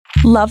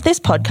Love this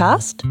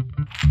podcast?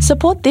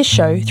 Support this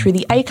show through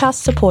the Acast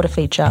supporter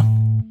feature.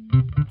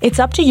 It's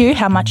up to you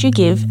how much you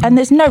give, and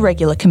there's no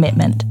regular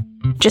commitment.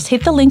 Just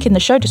hit the link in the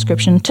show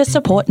description to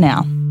support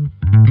now.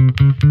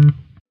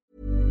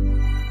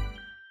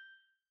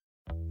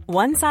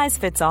 One size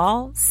fits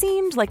all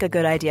seemed like a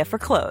good idea for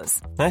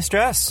clothes. Nice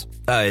dress.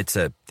 It's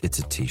a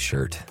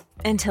t-shirt.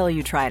 Until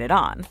you tried it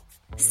on.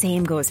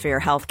 Same goes for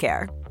your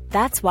healthcare.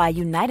 That's why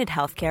United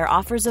Healthcare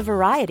offers a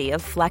variety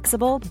of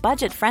flexible,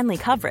 budget-friendly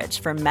coverage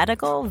for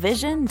medical,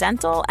 vision,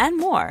 dental, and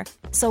more.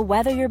 So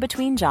whether you're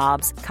between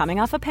jobs,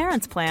 coming off a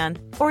parent's plan,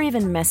 or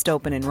even missed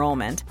open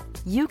enrollment,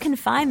 you can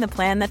find the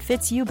plan that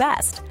fits you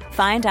best.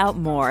 Find out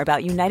more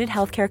about United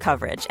Healthcare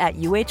coverage at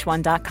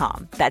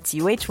uh1.com. That's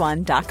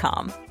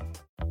uh1.com.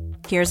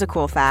 Here's a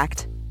cool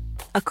fact.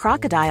 A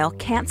crocodile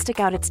can't stick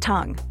out its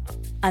tongue.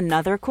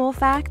 Another cool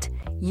fact,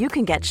 you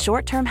can get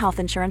short-term health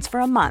insurance for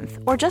a month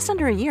or just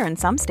under a year in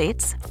some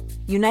states.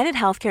 United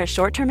Healthcare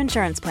short-term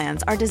insurance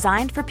plans are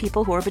designed for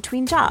people who are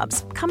between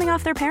jobs, coming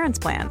off their parent's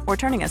plan, or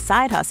turning a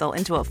side hustle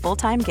into a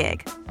full-time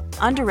gig.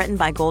 Underwritten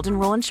by Golden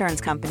Rule Insurance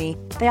Company,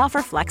 they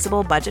offer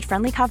flexible,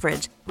 budget-friendly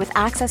coverage with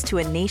access to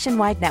a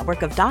nationwide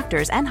network of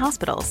doctors and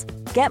hospitals.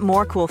 Get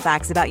more cool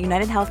facts about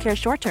United Healthcare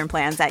short-term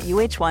plans at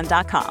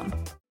uh1.com.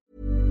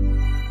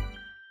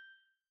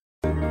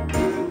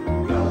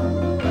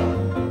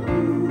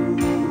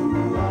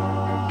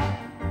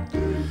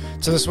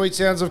 To the sweet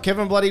sounds of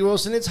Kevin Bloody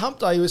Wilson, it's Hump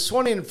Day with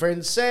Swanee and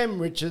friends Sam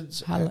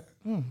Richards. Hello.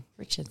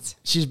 Richards.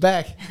 She's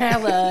back.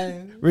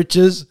 Hello.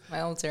 Richards.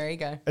 My alter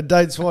ego. And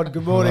Dane Swan,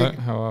 good morning.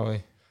 How are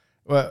we?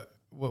 Well,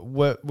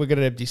 we're got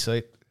an empty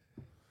seat.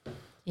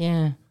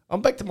 Yeah.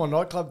 I'm back to my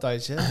nightclub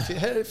days, yeah. If you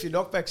had a few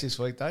knockbacks this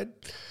week, Dane.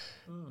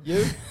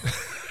 You?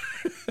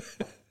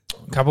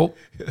 Couple.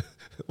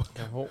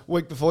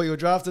 Week before you were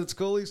drafted at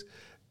schoolies?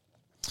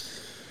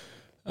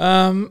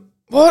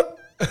 What?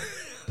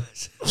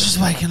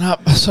 Just waking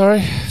up.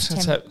 Sorry.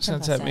 Since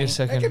that me a How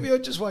second. come you're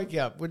just waking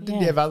up? Didn't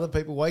you have other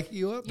people waking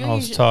you up? I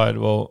was tired.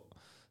 Well,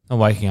 I'm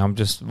waking up.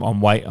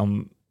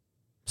 I'm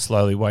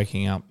slowly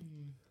waking up.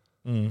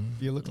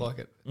 You look like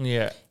it.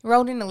 Yeah.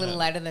 Rolled in a little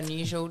later than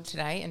usual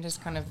today and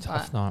just kind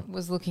of night.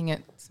 was looking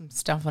at some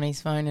stuff on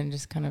his phone and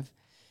just kind of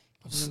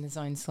getting in the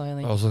zone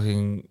slowly. I was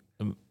looking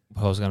what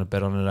I was going to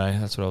bet on today.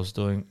 That's what I was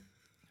doing.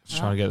 Just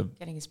trying to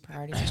getting his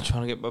priorities.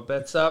 trying to get my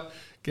bets up.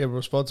 Get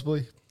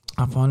responsibly.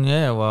 Up on,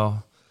 yeah,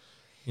 well,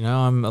 you know,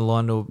 I'm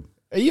aligned to...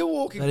 Are you a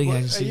walking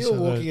agency,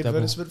 so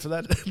advertisement for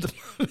that at the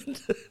moment?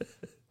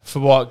 For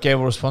what?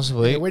 Gamble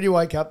responsibly? Yeah, when you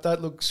wake up,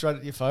 don't look straight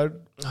at your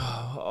phone.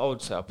 I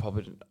would say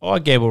I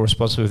gamble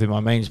responsibly within my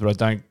means, but I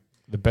don't...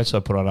 The bets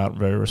I put on aren't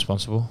very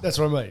responsible. That's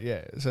what I mean,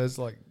 yeah. So it's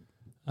like,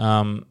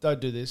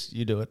 don't do this,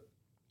 you do it.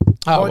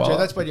 Mind you,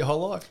 that's been your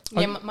whole life.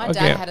 Yeah, my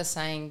dad had a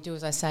saying, do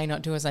as I say,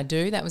 not do as I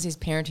do. That was his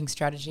parenting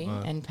strategy,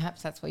 and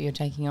perhaps that's what you're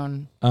taking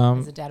on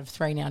as a dad of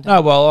 3 now.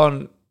 No, well,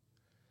 on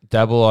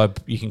Dabble,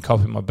 you can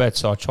copy my bets,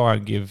 so I try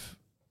and give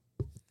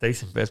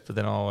decent bets, but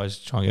then I always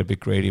try and get a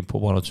bit greedy and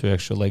put 1 or 2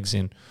 extra legs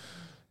in.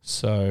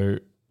 So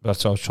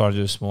that's what I was trying to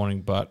do this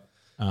morning, but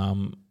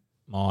my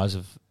eyes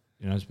have,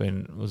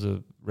 it was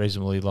a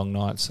reasonably long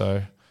night,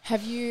 so...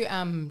 Have you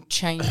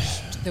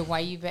changed the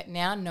way you bet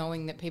now,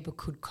 knowing that people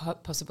could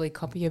possibly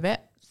copy your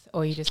bets?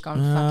 Or you just gone,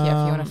 fuck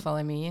yeah, if you want to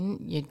follow me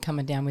in, you're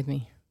coming down with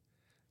me?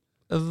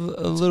 A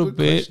little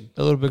bit,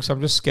 because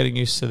I'm just getting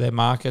used to their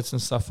markets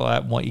and stuff like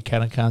that and what you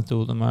can and can't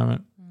do at the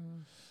moment.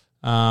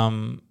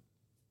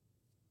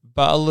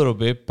 But a little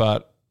bit,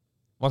 but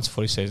once the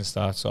footy season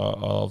starts, I'll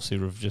obviously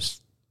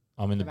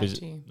I'm in the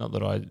business, not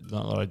that I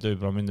do,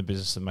 but I'm in the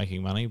business of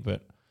making money,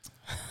 but...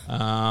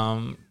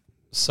 once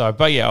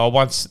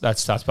that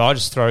starts, but I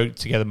just throw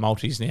together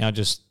multis now.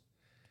 Just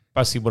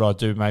basically what I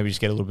do, maybe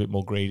just get a little bit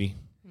more greedy.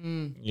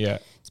 Yeah.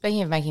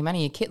 Speaking of making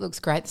money, your kit looks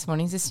great this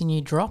morning. Is this your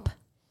new drop?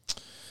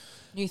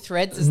 New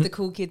threads, as the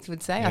cool kids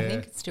would say. Yeah. I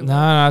think it's still.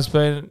 No, it's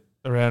been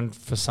around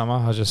for summer.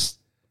 I think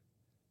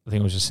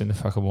it was just in the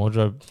fucking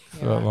wardrobe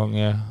for that long.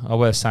 Yeah, I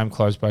wear the same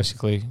clothes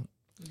basically.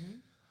 Mm-hmm.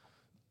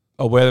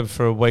 I wear them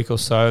for a week or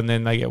so, and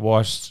then they get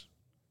washed.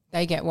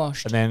 They get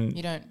washed, and then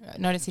you don't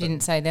notice. He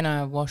didn't say. Then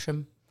I wash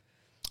them.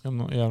 I'm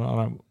not. Yeah,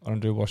 I don't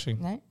do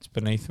washing. No, it's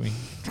beneath me.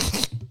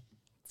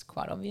 It's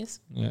quite obvious.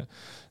 Yeah,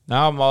 no,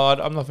 I'm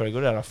not very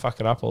good at it. I fuck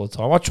it up all the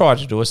time. I try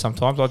to do it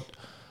sometimes. I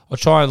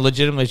try and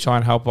legitimately try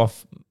and help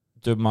off.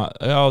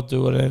 I'll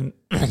do it, and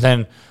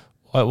then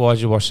why'd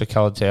you wash the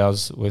coloured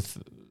towels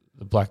with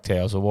the black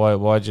towels, or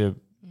why'd you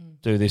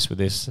do this with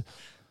this?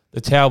 The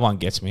towel one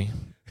gets me.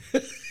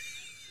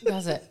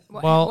 Does it?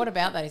 What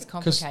about that is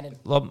complicated?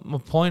 My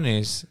point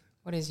is,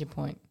 what is your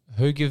point?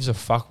 Who gives a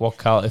fuck what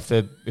colour if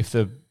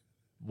the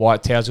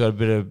white towel's got a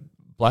bit of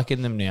black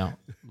in them now?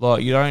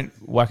 Like, you don't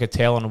whack a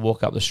towel on and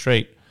walk up the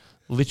street.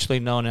 Literally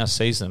no one else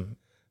sees them.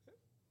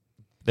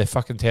 They're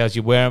fucking towels.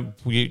 You wear them,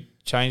 you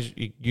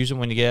use them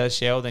when you get out of the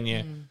shower, then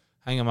you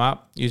hang them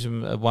up, use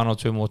them 1 or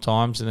 2 more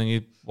times, and then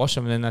you wash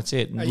them, and then that's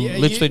it.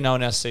 Literally no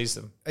one else sees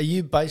them. Are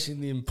you basing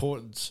the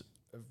importance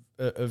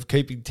of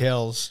keeping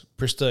towels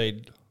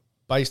pristine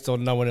based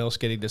on no one else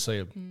getting to see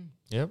them?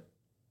 Yep.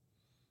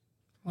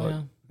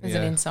 Wow.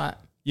 as an insight.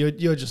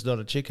 You're just not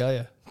a chick, are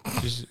you?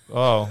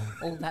 Oh,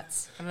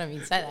 that's, I don't know if you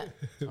can say that.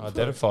 I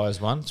identify as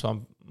one, so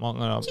I'm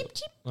going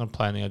to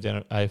play in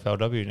the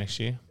AFLW next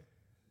year.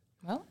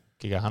 Well,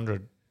 Gig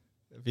 100.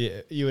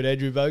 You and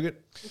Andrew Bogut?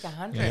 Gig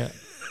 100. Yeah.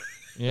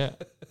 Yeah.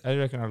 How do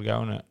you reckon I'd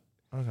go in it?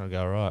 I reckon I'd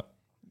go right.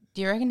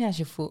 Do you reckon how's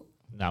your foot?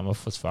 No, my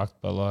foot's fucked,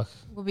 but like...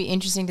 It will be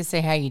interesting to see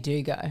how you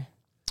do go.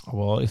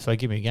 Well, if they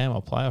give me a game,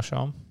 I'll play. I'll show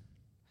them.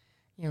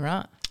 You're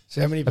right.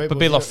 So how many people... They'd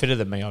be a lot fitter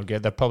than me, I'd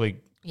get. They're probably...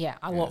 Yeah,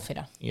 a lot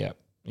fitter. Yeah,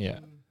 yeah.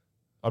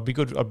 I'd be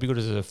good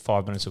as a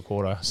 5 minutes a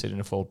quarter, sit in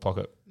a forward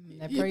pocket.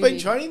 You've been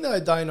training though,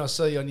 Dane, I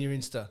see on your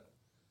Insta.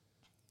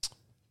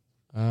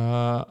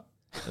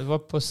 If I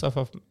put stuff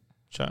up...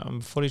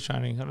 I'm footy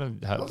training. I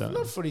don't have that.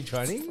 Not footy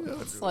training.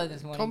 Slow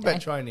this morning.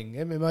 Combat training,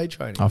 MMA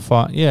training. I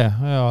fight. Yeah,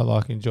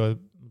 I enjoy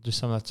do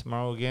some of that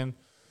tomorrow again.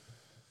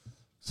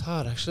 It's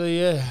hard actually.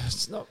 Yeah,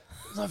 it's not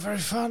very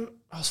fun.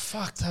 I was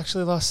fucked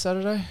actually last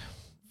Saturday.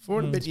 4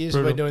 and a bit years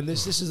we've been doing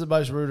this. This is the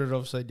most rooted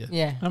I've seen you.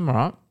 Yeah, I'm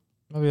alright.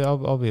 Maybe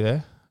I'll be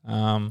there.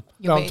 I'm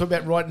talking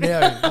about right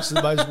now. This is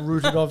the most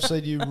rooted I've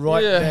seen you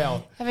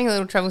now. Having a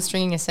little trouble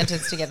stringing a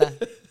sentence together.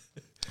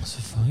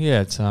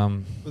 Yeah, it's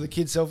Were the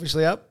kids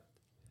selfishly up?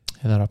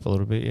 Head that up a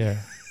little bit, yeah.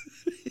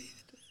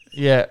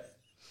 Yeah.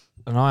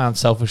 And I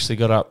unselfishly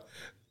got up.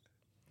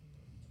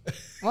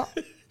 What?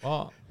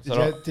 Oh,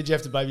 did you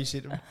have to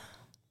babysit them?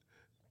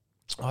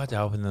 I had to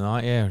help in the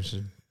night, yeah. Which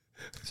is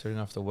considering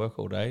I have to work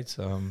all day.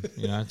 So,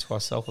 it's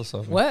quite selfless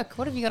of me. Work?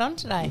 What have you got on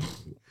today?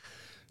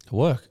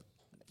 Work.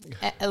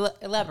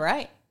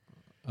 Elaborate.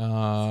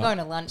 Going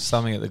to lunch.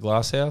 Something at the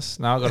Glass House.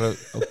 No, I've got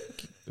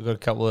a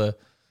couple of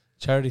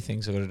charity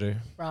things I've got to do.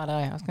 Righto.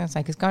 I was going to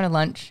say, because going to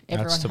lunch,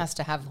 everyone has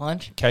to have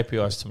lunch.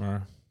 KPIs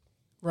tomorrow.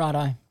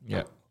 Righto.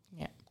 Yeah.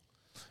 Yeah.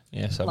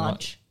 Yeah. So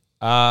lunch.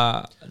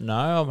 No,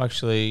 I'm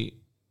actually...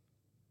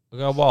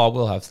 I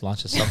will have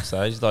lunch at some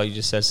stage. Like you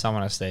just said,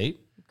 someone has to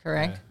eat.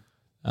 Correct.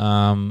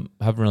 I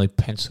haven't really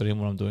penciled in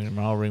what I'm doing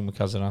tomorrow. I'll ring my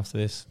cousin after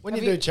this. When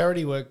you do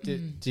charity work,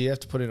 do you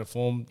have to put in a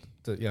form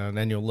that, an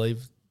annual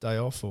leave day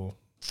off or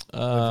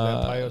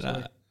pay or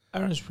something?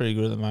 Aaron's pretty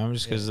good at the moment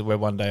just because we're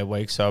 1 day a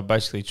week. So I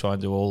basically try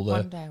and do all the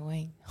 1 day a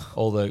week.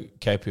 all the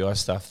KPI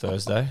stuff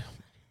Thursday.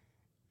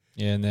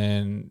 Yeah, and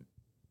then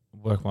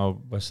work my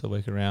rest of the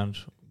week around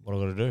what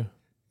I've got to do.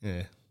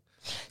 Yeah.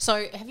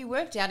 So have you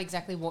worked out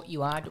exactly what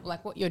you are,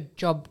 like what your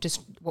job,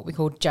 what we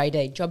call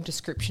JD, job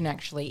description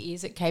actually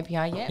is at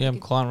KPI yet? Yeah, I'm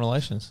client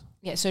relations.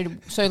 Yeah, so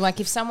like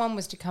if someone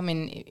was to come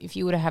in, if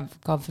you were to have,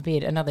 God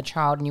forbid, another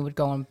child and you would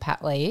go on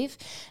pat leave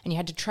and you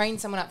had to train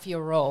someone up for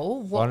your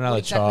role, what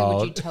exactly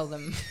would you tell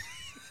them?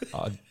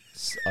 I'd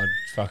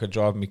fucking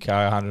drive my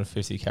car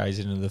 150 k's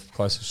into the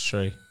closest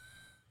tree.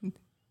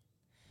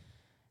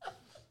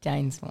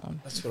 Dane's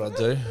one. That's what I'd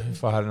do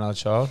if I had another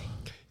child.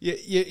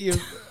 You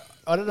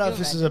I don't know if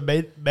this is a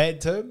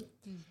mad term,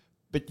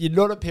 but you're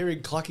not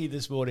appearing clucky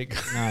this morning.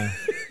 No.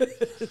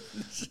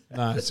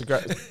 No,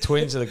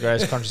 twins are the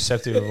greatest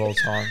contraceptive of all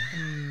time.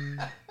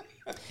 Yeah.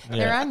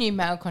 There are new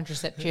male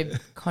contraceptives.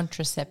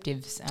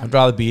 I'd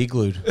rather be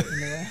iglooed.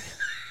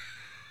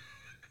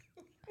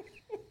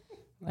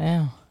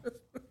 Wow.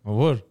 I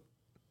would.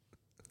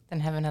 Than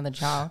have another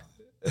child.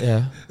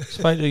 Yeah.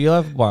 You'll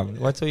have one.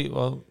 Wait till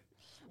you...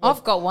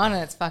 I've got one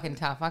and it's fucking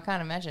tough. I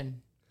can't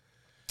imagine.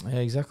 Yeah,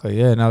 exactly.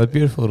 Yeah, no, they're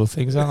beautiful little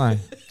things, aren't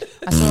they?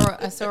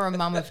 I saw a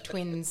mum of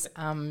twins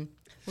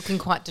looking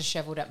quite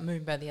dishevelled at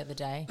Moomba the other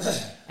day,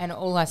 and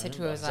all I said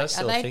to her was like,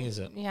 "Are they?" Thing, is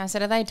it? Yeah, I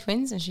said, "Are they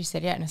twins?" And she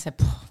said, "Yeah." And I said,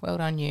 "Well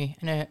done, you."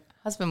 And her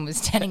husband was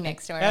standing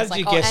next to her. And I was like,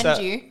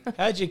 you?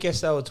 How did you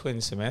guess they were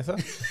twins, Samantha?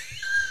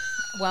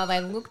 Well,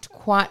 they looked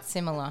quite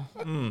similar.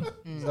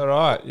 Is that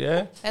right?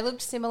 Yeah. They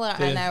looked similar,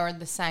 and they were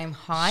the same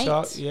height.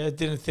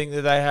 Didn't think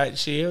that they had.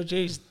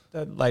 Geez,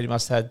 that lady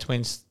must have had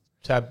twins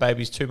to have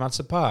babies 2 months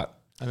apart.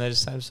 And they're the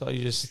same size.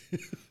 You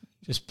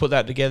just put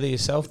that together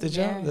yourself, did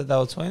you? Yeah. That they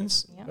were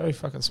twins? Yep. Very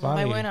fucking smart of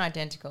you. They weren't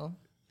identical.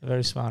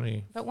 Very smart of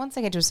you. But once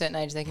they get to a certain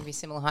age, they can be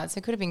similar heights. They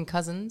could have been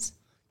cousins.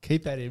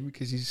 Keep at him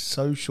because he's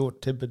so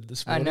short-tempered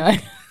this morning. I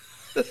know.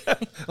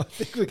 I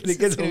think we're going to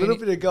get a little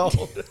bit of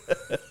gold.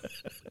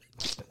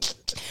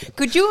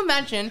 Could you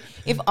imagine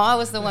if I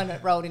was the one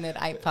that rolled in at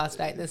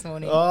 8:08 this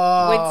morning?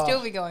 We'd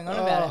still be going on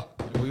about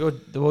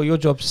it. Well, your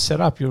job's set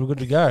up. You're good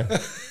to go.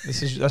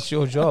 That's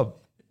your job.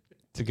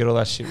 To get all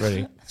that shit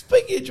ready.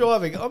 Speaking of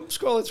driving, I'm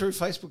scrolling through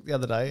Facebook the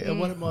other day and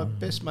one of my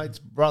best mates'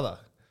 brother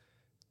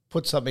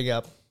put something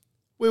up.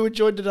 We were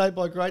joined today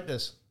by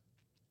greatness.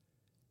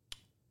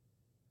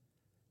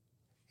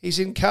 He's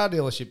in car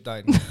dealership,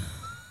 Dane.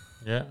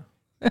 Yeah.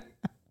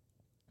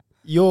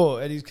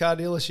 You're at his car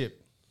dealership.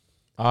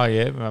 Oh,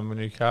 yeah, my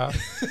new car.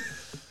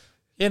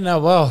 Yeah, no,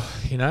 well,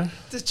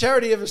 Does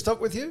charity ever stop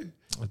with you?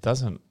 It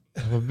doesn't.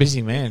 I'm a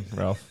busy man,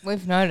 Ralph.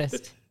 We've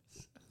noticed.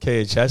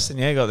 Kia Chadstone,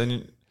 yeah, got the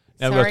new...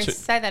 Sorry,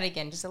 say that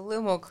again, just a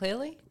little more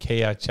clearly.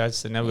 Kia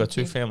Chadstone. Now we've got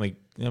two family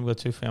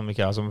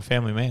cars. I'm a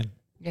family man.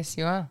 Yes,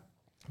 you are.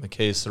 The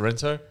Kia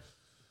Sorrento.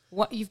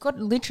 What? You've got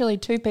literally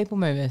 2 people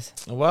movers.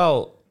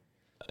 Well,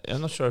 I'm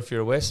not sure if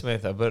you're aware,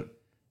 Samantha, but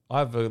I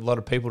have a lot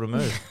of people to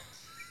move.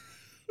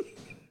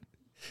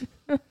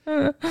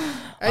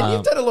 And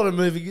you've done a lot of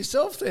moving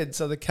yourself then.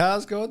 So the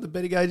car's gone, the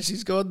betting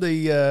agency's gone,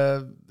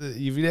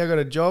 you've now got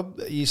a job.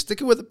 Are you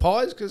sticking with the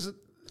pies? Because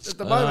at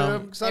the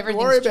moment, I'm starting to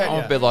worry everything's about I'm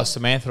you. a bit like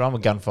Samantha. I'm a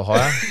gun for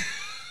hire.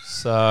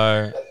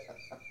 So,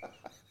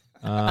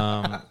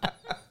 I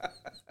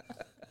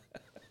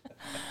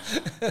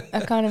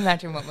can't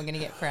imagine what we're going to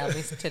get for our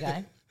list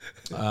today.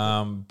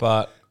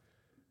 but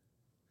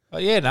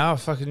yeah, no,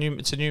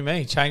 it's a new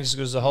me. Changes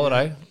because of the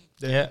holiday.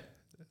 Yeah.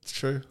 It's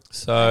true.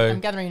 So, I'm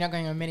gathering you're not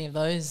going on many of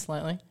those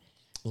lately.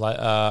 like,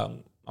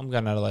 I'm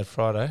going to Adelaide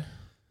Friday.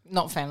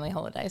 Not family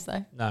holidays,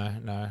 though.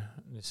 No,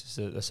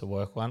 that's a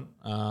work one.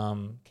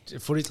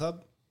 Footy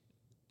club?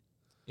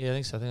 Yeah, I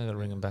think so. I think I got to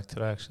ring them back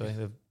today. Actually,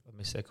 I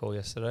missed their call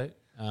yesterday.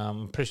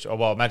 I'm pretty sure.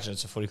 Well, I imagine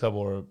it's a footy club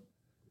or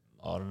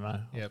I don't know.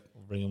 Yep.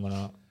 I'll ring them when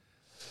I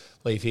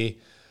leave here.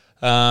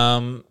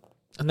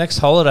 Next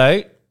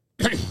holiday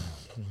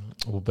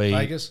will be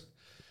Vegas?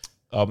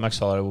 next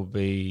holiday will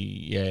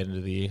be end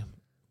of the year.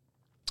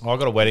 I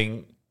got a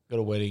wedding. Got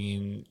a wedding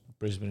in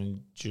Brisbane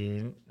in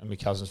June, and my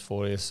cousin's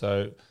 40th.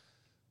 So,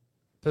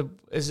 but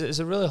is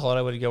it really a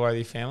holiday when you go away with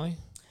your family?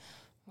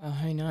 Well,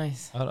 who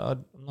knows?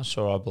 I'm not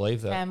sure. I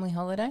believe that. Family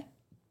holiday?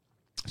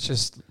 It's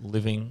just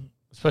living,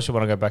 especially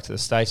when I go back to the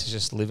States. It's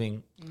just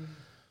living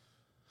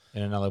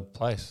in another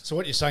place. So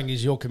what you're saying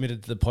is you're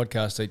committed to the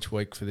podcast each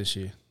week for this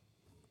year,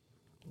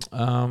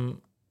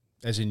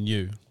 as in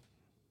you.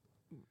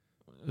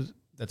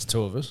 That's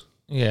two of us.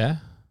 Yeah.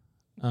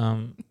 I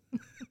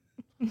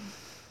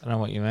don't know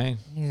what you mean.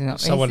 He's not,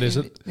 Someone he's-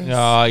 isn't. he's-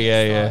 Oh, he's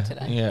yeah. slow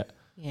today. Yeah.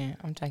 Yeah,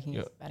 I'm taking a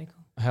Yeah. sabbatical.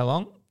 How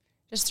long?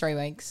 Just 3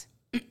 weeks.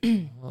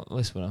 Well,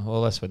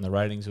 that's when the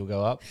ratings will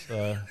go up.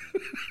 So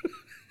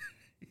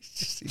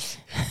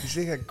He's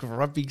like a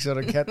grumpy sort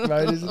of cat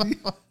mode, isn't he?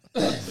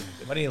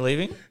 when are you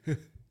leaving?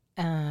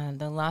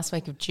 The last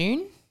week of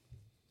June.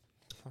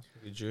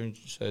 June,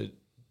 so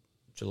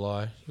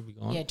July. You'll be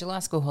gone. Yeah, July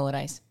school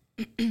holidays.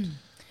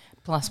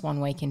 Plus 1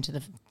 week into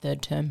the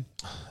third term.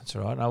 That's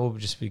all right. I will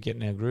just be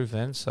getting our groove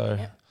then. So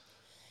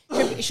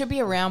It should be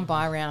a round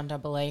by round, I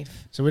believe.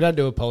 So we don't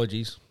do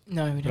apologies,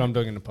 No, we but don't. I'm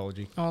doing an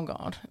apology. Oh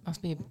God,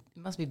 it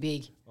must be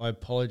big. I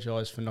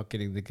apologise for not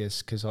getting the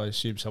guests because I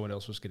assumed someone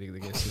else was getting the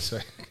guests this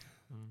week.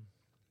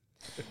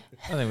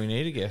 I think we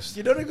need a guest.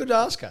 You're not a good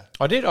asker.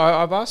 I did.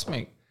 I've asked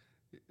me.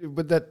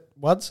 But that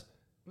once?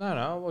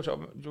 No. Do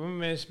you want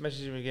me to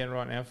message him again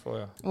right now for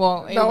you?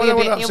 Well, No, I don't wanna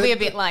it'll be a upset-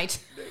 bit late.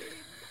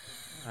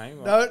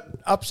 No,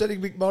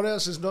 upsetting Mick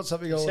Morehouse is not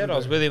something I He want said to I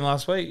was do. with him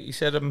last week. He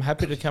said I'm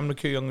happy to come to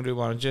Kooyong and do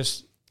one.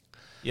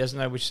 He doesn't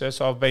know which service.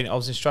 So I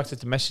was instructed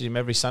to message him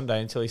every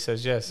Sunday until he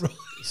says yes.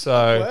 So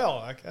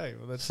Well, okay.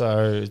 Well, that's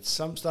it's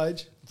some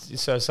stage.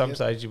 some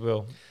stage you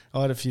will.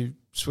 I had a few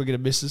swinging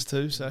and misses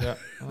too, so Yeah,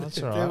 well,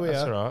 that's all There right. we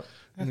That's are. all right.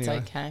 That's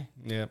Anyway. okay.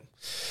 yeah.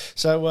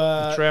 So,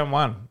 It's round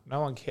one.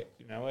 No one cares.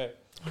 You know it.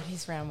 It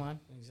is round one.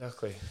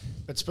 Exactly.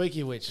 but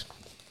speaking of which,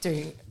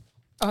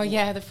 Oh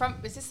yeah, the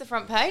front. Is this the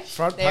front page?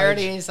 Front there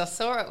page. it is. I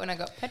saw it when I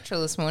got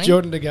petrol this morning.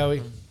 Jordan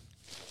DeGoey.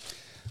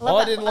 love I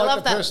that- didn't I like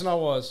love the that. person I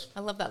was.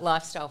 I love that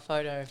lifestyle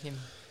photo of him.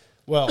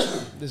 Well,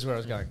 this is where I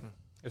was going.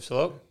 If so,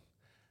 look.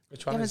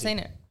 Which You one haven't is he? seen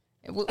it.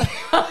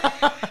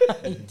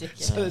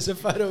 Ridiculous. So there's a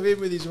photo of him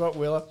with his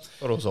Rottweiler.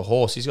 Thought it was a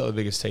horse. He's got the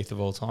biggest teeth of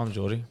all time,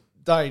 Geordie.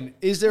 Dane,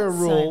 is there a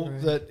That's so rule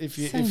rude. that if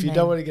you So if you mean.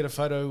 don't want to get a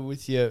photo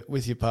with your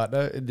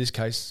partner, in this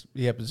case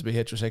he happens to be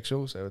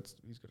heterosexual, so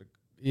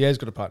he has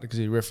got a partner because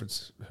he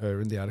referenced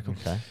her in the article.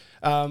 Okay.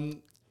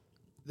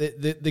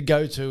 The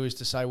go to is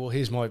to say, well,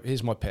 here's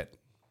my pet.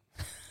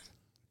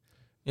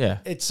 Yeah.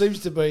 It seems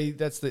to be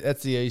that's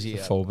the easy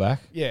The out. fallback.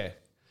 Yeah,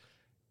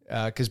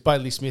 because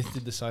Bailey Smith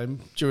did the same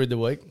during the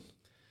week,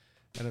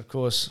 and of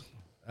course,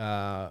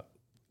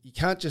 you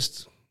can't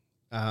just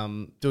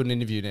do an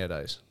interview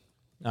nowadays.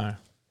 No.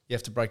 You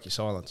have to break your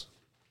silence.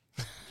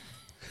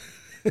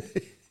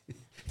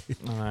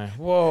 No.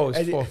 Whoa.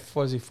 And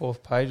Was he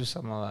fourth page or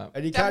something like that?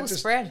 And you Double can't just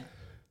spread.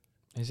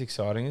 He's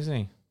exciting, isn't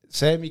he?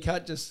 Sam. You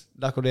can't just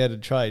knuckle down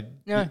and trade.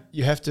 No.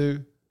 You have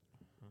to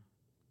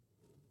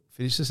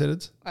finish the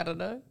sentence. I don't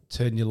know.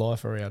 Turn your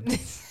life around.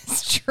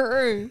 It's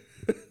true.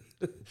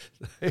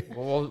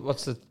 Well,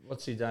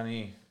 what's he done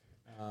here?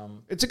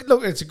 It's a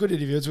good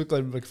interview. It's with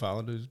Glenn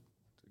McFarlane, who's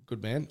a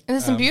good man. And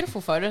there's some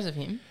beautiful photos of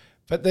him.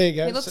 But there you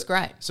go. He looks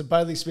great. So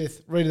Bailey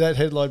Smith, read that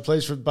headline,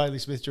 please, from Bailey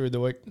Smith during the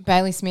week.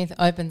 Bailey Smith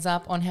opens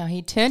up on how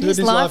he turned Turned his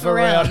his life life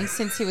around. around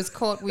since he was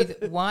caught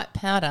with white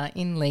powder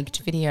in leaked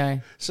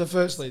video. So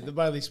firstly, the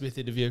Bailey Smith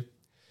interview.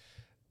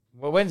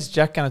 Well, when's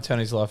Jack going to turn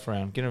his life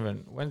around?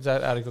 Ginnivan, when's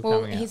that article Well,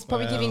 coming out? he's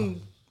probably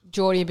giving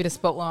Geordie a bit of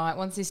spotlight.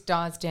 Once this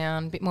dies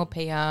down, a bit more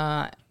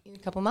PR in a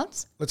couple of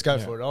months. Let's go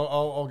for it.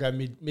 I'll go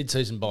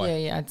mid-season buy.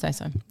 Yeah, I'd say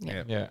so.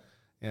 Yeah. Yeah.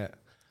 Yeah.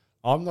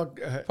 I'm not...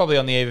 Probably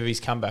on the eve of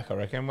his comeback, I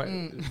reckon. Do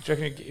you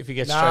reckon if he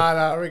gets No, straight...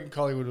 I reckon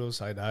Collingwood will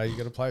say, no, you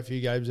got to play a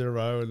few games in a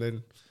row and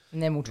then...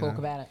 And then we'll talk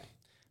about it.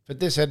 But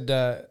this had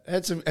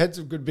some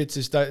good bits,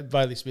 this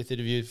Bailey Smith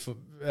interview. For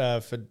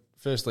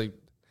firstly,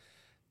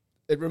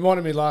 it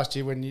reminded me last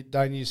year when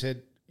Dane, you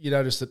said you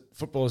noticed that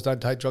footballers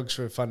don't take drugs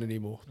for fun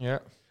anymore. Yeah.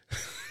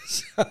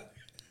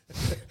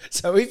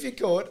 So if you're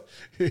caught,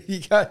 you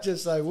can't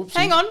just say, whoopsie.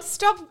 Hang on,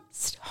 stop.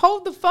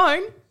 Hold the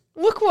phone.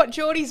 Look what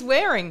Geordie's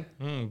wearing.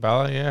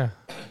 Bella, yeah.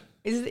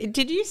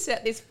 Did you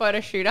set this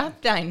photo shoot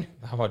up, Dane?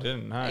 No, I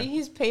didn't, no. Are you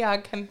his PR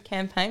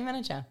campaign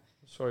manager?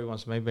 Sure he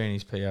wants me being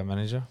his PR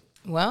manager.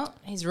 Well,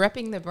 he's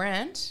repping the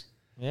brand.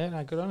 Yeah,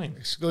 no, good on him.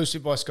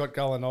 Exclusive by Scott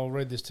Cullen. I'll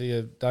read this to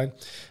you, Dane.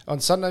 On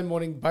Sunday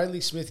morning,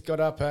 Bailey Smith got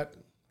up at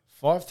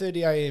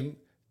 5:30 a.m.,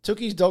 took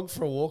his dog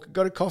for a walk,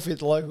 got a coffee at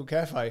the local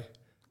cafe.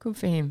 Good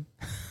for him.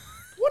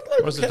 What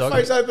local What's the dog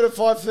cafe's open at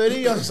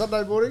 5:30 on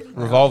Sunday morning?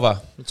 Revolver.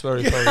 That's where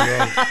he probably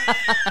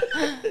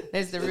was.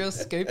 There's the real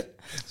scoop.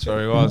 That's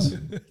where he was.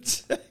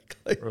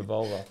 Exactly.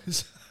 Revolver.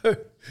 So,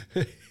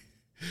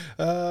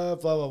 blah,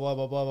 blah, blah,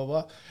 blah, blah,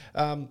 blah,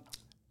 blah.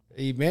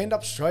 He manned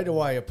up straight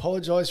away,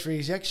 apologised for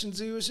his actions.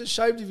 He was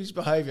ashamed of his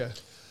behaviour.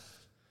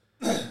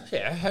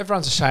 Yeah,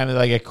 everyone's ashamed that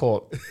they get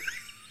caught.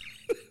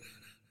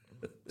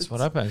 That's what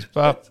happens.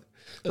 But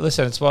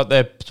listen, it's what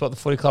the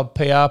footy club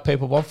PR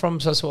people want from them,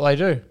 so that's what they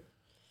do.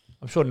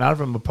 I'm sure none of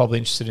them were probably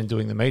interested in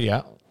doing the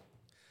media.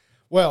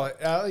 Well,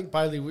 I think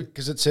Bailey,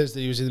 because it says that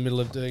he was in the middle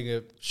of doing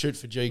a shoot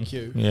for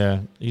GQ.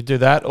 Yeah, you do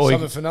that, or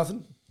Something for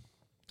nothing.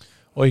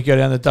 or you go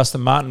down the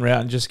Dustin Martin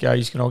route and just go,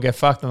 you can all get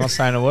fucked. I'm not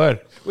saying a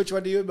word. Which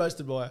one do you most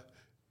admire?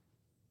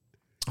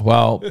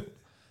 Well,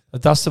 the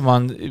Dustin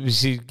one,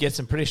 you get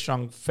some pretty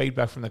strong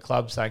feedback from the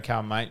club saying,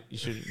 come on, mate, you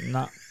should,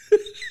 nah,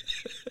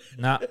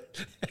 not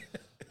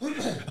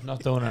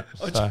doing it.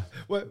 So.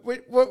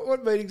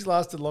 What meetings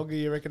lasted longer,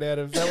 you reckon, out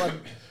of that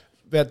one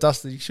about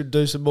Dustin? You should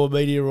do some more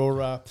media,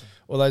 or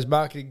those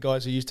marketing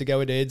guys who used to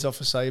go into Ed's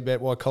office say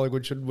about why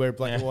Collingwood shouldn't wear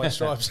black and white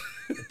stripes.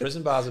 The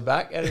prison bars are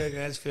back. How do you reckon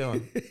Ed's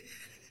feeling?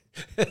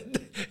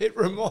 It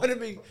reminded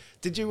me.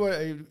 Did you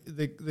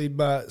the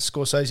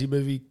Scorsese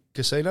movie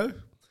Casino?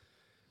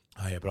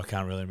 Oh, yeah, but I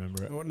can't really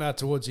remember it. Well, no,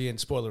 towards the end.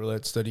 Spoiler alert!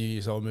 It's 30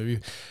 years old movie.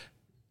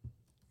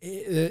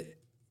 He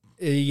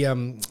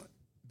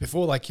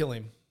before they kill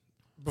him,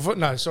 before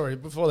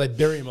they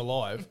bury him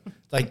alive,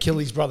 they kill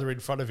his brother in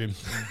front of him,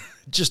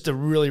 just to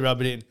really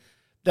rub it in.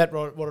 That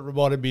what it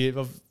reminded me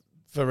of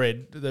for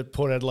Ed, that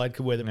Port Adelaide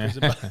could wear the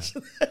prison bars.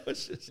 That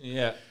was just,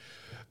 Yeah.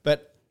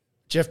 But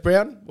Jeff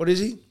Brown, what is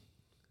he?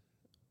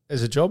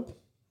 As a job,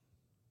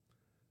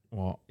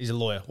 What? he's a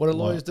lawyer. What do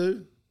lawyers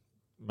do?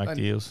 Make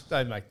deals.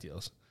 They make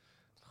deals.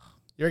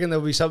 You reckon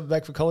there'll be something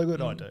back for Collingwood?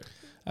 I do.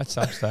 At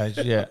some stage,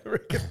 yeah. I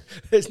reckon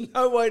there's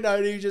no way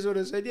he just would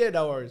have said, yeah,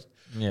 no worries.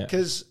 Yeah.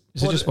 Because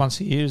Is it just once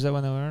a year? Is that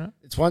when they were in it?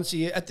 it's once a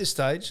year at this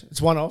stage.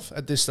 It's one off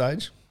at this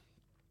stage.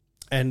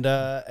 And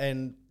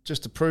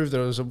just to prove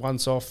that it was a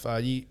once off,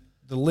 the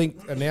link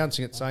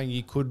announcing it saying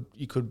you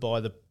could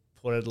buy the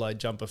Port Adelaide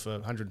jumper for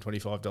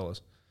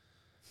 $125.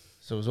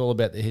 So it was all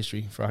about the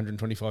history for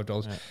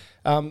 $125.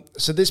 Yeah.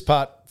 So this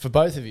part, for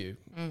both of you,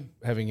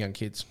 having young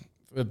kids,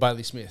 with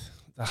Bailey Smith,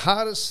 the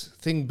hardest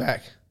thing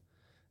back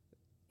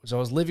was I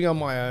was living on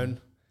my own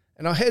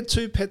and I had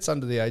 2 pets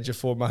under the age of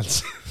 4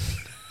 months.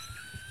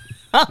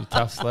 Be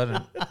tough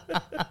sledding.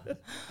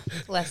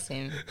 Bless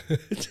him.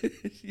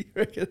 You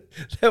reckon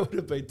that would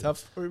have been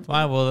tough for him?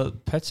 Fine, well, the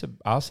pets are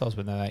arseholes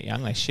when they're that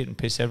young. They shit and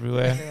piss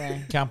everywhere. Yeah.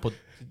 Can't put...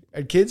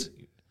 And kids?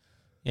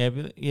 Yeah,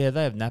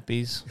 they have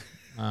nappies.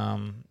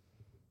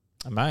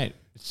 Mate,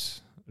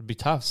 it'd be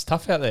tough. It's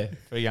tough out there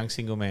for a young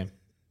single man.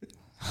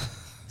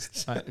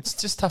 It's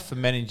just tough for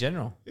men in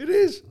general. It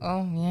is.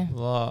 Oh, yeah.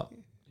 Like,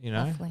 you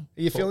know, Lovely.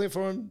 Are you feeling it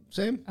for him,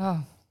 Sam?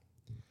 Oh,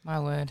 my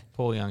word.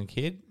 poor young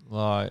kid.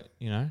 Like,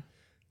 you know,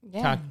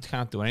 Yeah.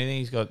 can't do anything.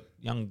 He's got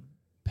young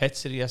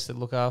pets that he has to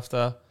look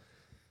after.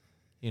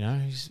 You know,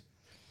 he's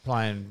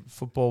playing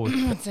football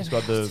with. He's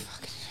got the,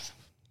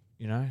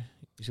 you know,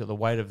 he's got the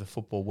weight of the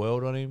football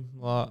world on him.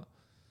 Like,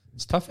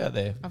 it's tough out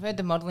there. I've heard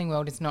the modelling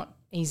world is not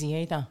easy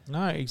either.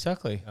 No,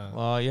 exactly.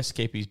 He has to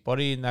keep his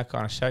body in that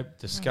kind of shape.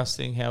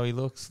 Disgusting how he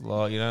looks.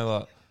 Like, you know,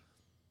 like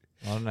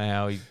I don't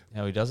know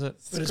how he does it.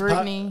 But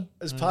Scrutiny.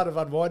 as part of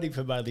unwinding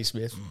for Bailey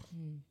Smith,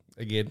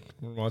 again,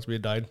 reminds me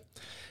of Dane,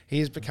 he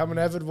has become an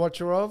avid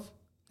watcher of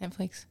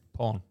Netflix.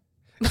 Porn.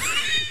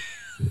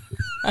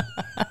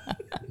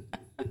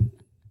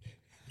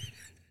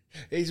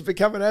 He's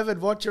become an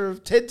avid watcher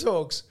of TED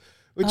Talks,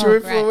 which Oh, are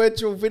great.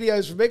 influential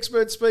videos from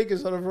expert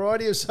speakers on a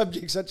variety of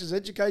subjects such as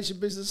education,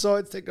 business,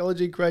 science,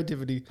 technology, and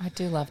creativity. I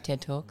do love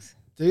TED Talks.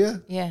 Do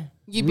you? Yeah.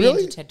 You'd be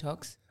Really? into TED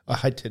Talks. I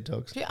hate TED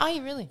Talks. Are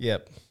you really?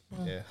 Yep.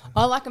 Yeah.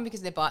 I like them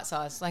because they're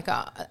bite-sized. Like,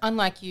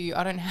 unlike you,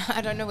 I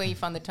don't know where you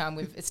find the time.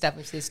 We've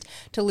established this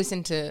to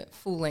listen to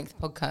full-length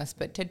podcasts,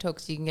 but TED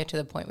Talks you can get to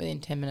the point within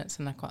 10 minutes,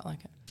 and I quite like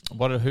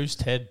it. Who's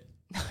Ted?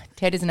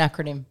 TED is an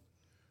acronym.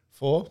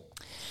 For?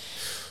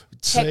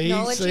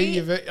 Technology. See,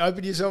 you've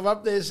opened yourself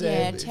up there,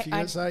 Sam. Yeah, if you're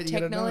going to say it, you're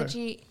going to know.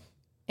 technology,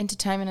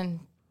 entertainment, and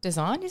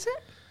design. Is it?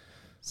 I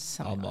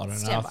Something don't know.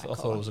 stand I by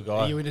thought it was a Are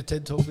guy. you into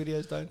TED Talk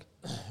videos, Dane?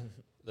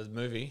 The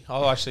movie.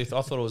 I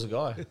thought it was a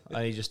guy.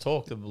 And he just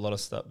talked about a lot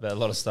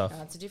of stuff.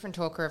 It's a different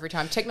talker every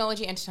time.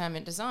 Technology,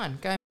 entertainment, design.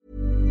 Go.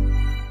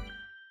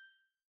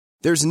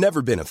 There's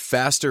never been a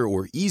faster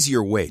or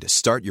easier way to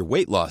start your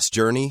weight loss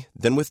journey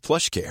than with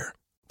PlushCare.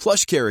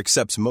 PlushCare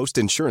accepts most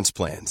insurance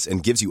plans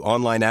and gives you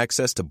online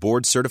access to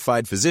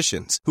board-certified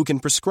physicians who can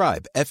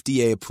prescribe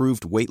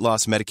FDA-approved weight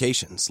loss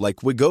medications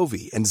like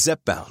Wegovy and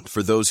Zepbound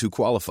for those who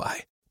qualify.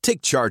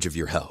 Take charge of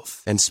your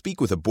health and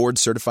speak with a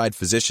board-certified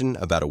physician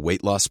about a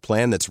weight loss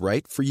plan that's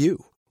right for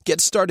you.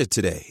 Get started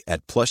today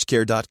at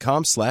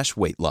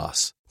plushcare.com/weight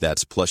loss.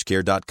 That's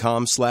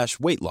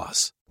plushcare.com/weight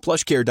loss.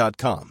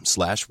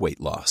 plushcare.com/weight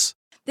loss.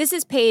 This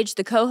is Paige,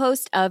 the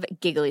co-host of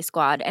Giggly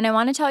Squad, and I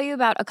want to tell you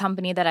about a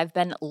company that I've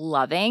been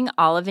loving,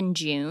 Olive &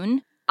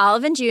 June.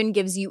 Olive & June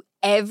gives you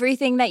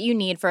everything that you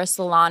need for a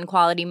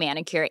salon-quality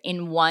manicure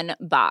in one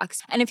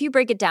box. And if you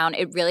break it down,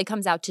 it really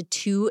comes out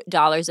to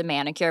 $2 a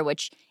manicure,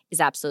 which is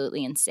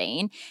absolutely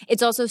insane.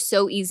 It's also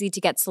so easy to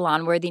get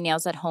salon-worthy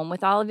nails at home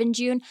with Olive &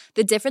 June.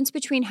 The difference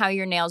between how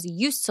your nails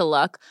used to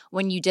look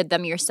when you did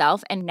them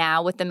yourself and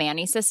now with the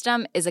Mani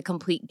system is a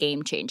complete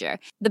game changer.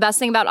 The best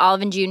thing about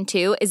Olive & June,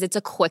 too, is it's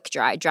a quick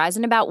dry. Dries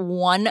in about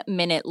 1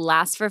 minute,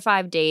 lasts for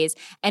 5 days,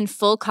 and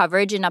full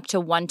coverage in up to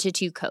 1 to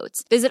 2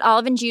 coats. Visit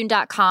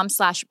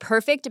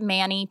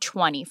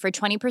oliveandjune.com/perfectmani20 for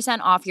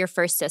 20% off your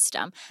first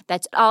system.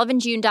 That's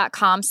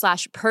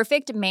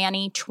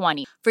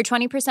oliveandjune.com/perfectmani20 for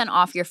 20%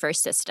 off your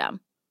first system.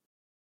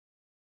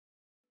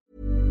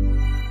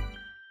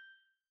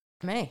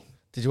 Me?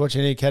 Did you watch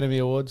any Academy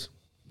Awards?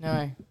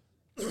 No.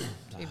 Too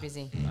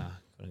busy. Nah,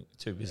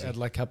 too busy.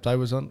 Adelaide Cup Day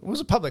was on. It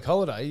was a public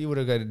holiday. You would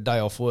have got a day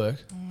off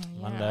work.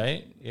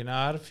 Monday. You know,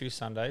 I had a few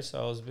Sundays,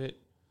 so I was a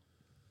bit...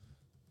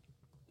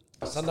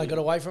 Sunday got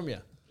away from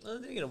you. I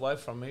didn't get away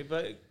from me,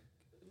 but it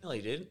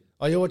nearly did.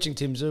 Oh, you're watching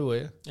Tim Zoo, were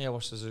you? Yeah, I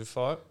watched the Zoo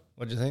fight.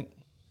 What do you think?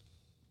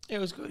 Yeah, it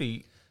was good.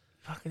 He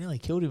fucking nearly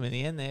killed him in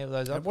the end there. With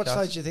those At what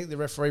uppercuts. stage do you think the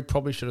referee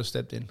probably should have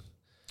stepped in?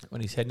 When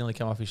his head nearly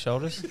came off his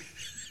shoulders.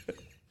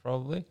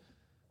 Probably.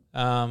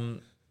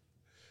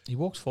 He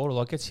walks forward,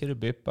 like gets hit a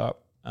bit, but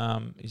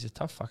he's a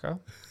tough fucker.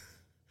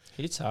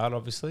 He hits hard,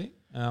 obviously.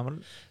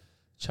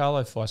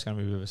 Charlo fight's going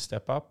to be a bit of a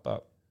step up,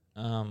 but,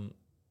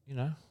 you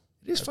know.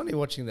 It is funny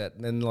watching that,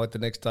 and then like the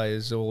next day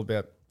is all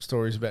about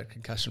stories about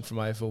concussion from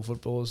AFL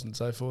footballers and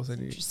so forth.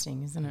 And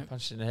Interesting, isn't it?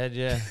 Punched in the head,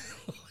 yeah.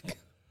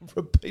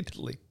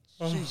 repeatedly.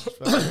 Jesus,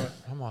 right.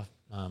 I might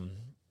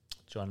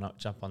try not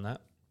jump on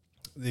that.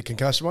 The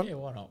concussion one? Yeah,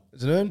 why not?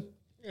 Is it earned?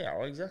 Yeah,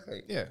 well,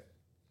 exactly. Yeah.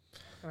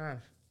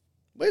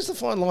 Where's the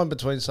fine line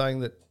between saying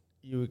that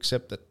you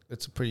accept that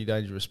it's a pretty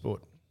dangerous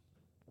sport?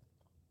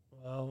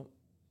 Well,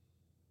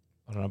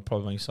 I don't know,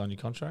 probably when you sign your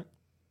contract.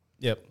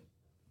 Yep.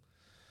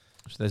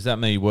 So there's that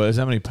many words,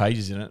 that many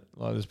pages in it.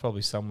 Like there's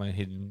probably somewhere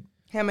hidden.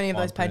 How many of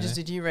those Fine, pages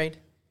yeah. did you read?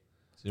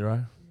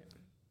 0.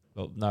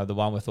 Well, no, the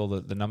one with all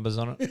the numbers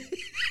on it.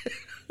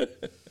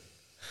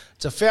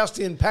 It's a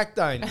Faustian pact,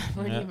 Dane.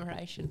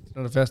 Remuneration.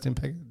 Not a Faustian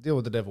pact. Deal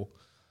with the devil.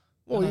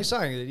 Well, you're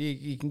saying that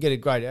you can get a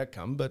great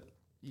outcome, but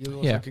you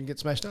also can get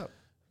smashed up.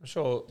 I'm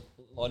sure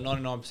like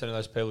 99% of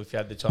those people, if you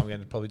had the time again,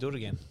 would probably do it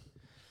again.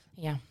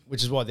 Yeah.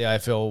 Which is why the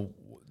AFL,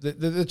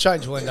 the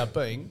change will end up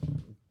being,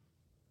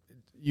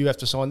 you have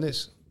to sign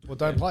this or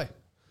don't play.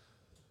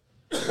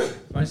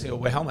 Basically,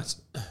 wear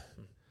helmets.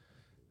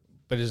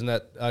 But isn't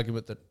that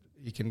argument that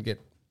you can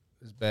get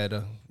as bad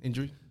an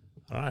injury?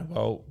 I don't know.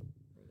 Well,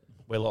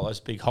 wear like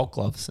those big Hulk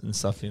gloves and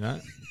stuff, you know.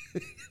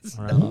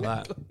 Around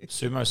like that.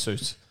 Sumo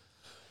suits.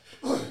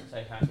 So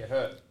you can't get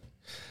hurt.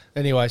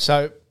 Anyway,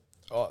 so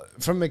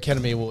from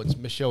Academy Awards,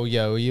 Michelle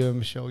Yeoh. Are you a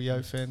Michelle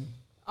Yeoh fan?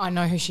 I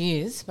know who she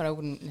is, but I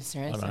wouldn't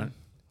necessarily say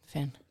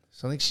fan.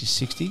 So I think she's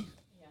 60.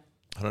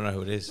 I don't know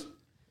who it is.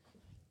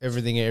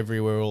 Everything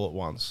Everywhere All at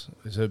Once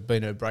has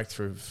been her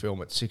breakthrough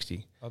film at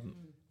 60.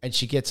 And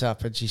she gets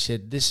up and she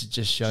said, this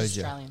just shows She's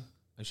you. Australian.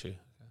 Is she?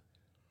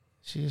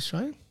 She's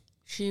Australian?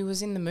 She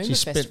was in the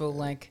Moomba Festival,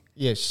 like...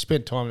 Yeah, she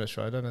spent time in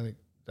Australia. I don't think...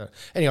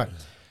 Anyway,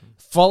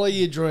 follow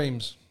your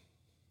dreams.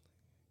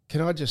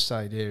 Can I just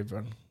say to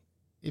everyone,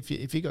 if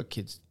you got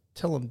kids,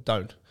 tell them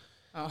don't.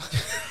 Oh.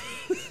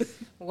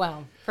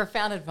 Wow.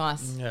 Profound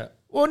advice. Yeah.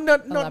 Well,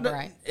 not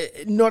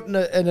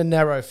in a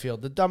narrow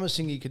field. The dumbest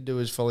thing you can do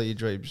is follow your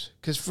dreams.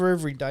 Because for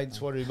every Dane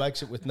Swan who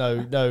makes it with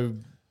no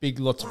big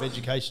lots of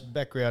education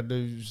background,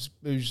 whose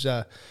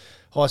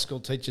high school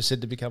teacher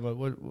said to become a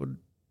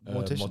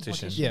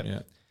mortician.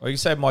 Yeah. Or you can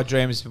say my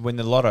dream is to win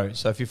the lotto.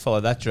 So if you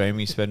follow that dream,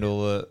 you spend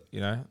all the,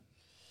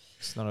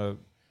 it's not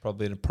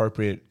probably an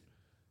appropriate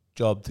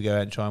job to go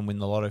out and try and win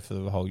the lotto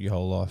for your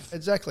whole life.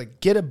 Exactly.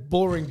 Get a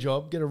boring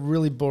job. Get a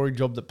really boring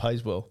job that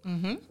pays well.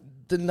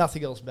 Mm-hmm.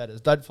 Nothing else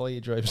matters. Don't follow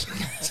your dreams.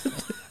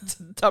 It's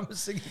the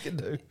dumbest thing you can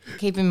do.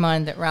 Keep in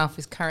mind that Ralph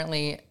is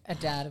currently a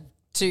dad of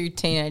 2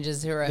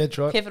 teenagers who are at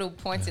pivotal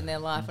points in their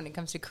life when it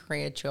comes to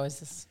career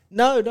choices.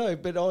 No,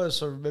 but I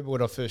also remember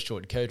when I first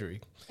joined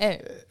catering. Oh.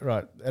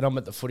 Right, and I'm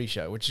at the footy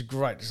show, which is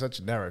great. It's such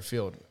a narrow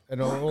field.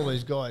 And all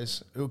these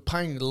guys who are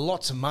paying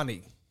lots of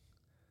money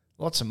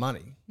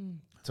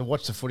to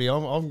watch the footy.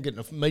 I'm getting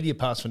a media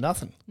pass for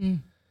nothing.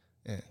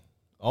 Yeah,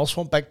 I'll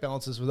swap bank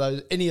balances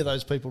with any of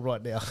those people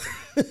right now.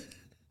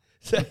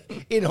 So,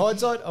 in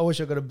hindsight, I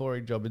wish I got a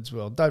boring job as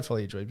well. Don't follow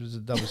your dreams. It's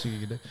the dumbest thing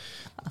you can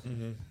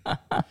do.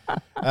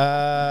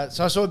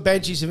 So I saw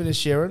Banshees of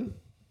Inisherin.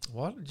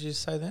 What did you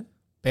say then?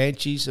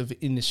 Banshees of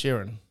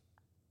Inisherin.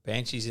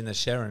 Banshees in the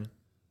Sharon.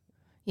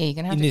 Yeah, you're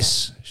going to have to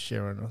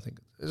Inisherin, I think.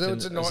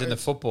 It's in the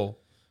football.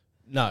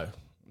 No,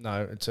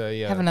 it's a...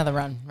 have another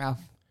run, Ralph.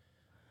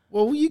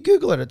 Well, you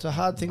Google it. It's a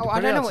hard thing to I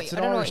pronounce. don't know what, It's I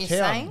an don't know Irish what you're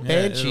town. saying.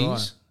 Yeah,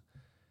 Banshees.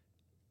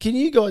 Can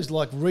you guys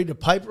read a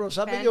paper or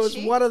something? It was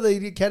Banshee? one of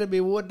the Academy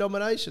Award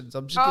nominations.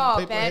 I'm just giving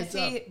people a heads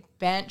up.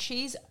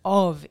 Banshees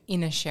of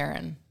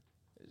Inisherin.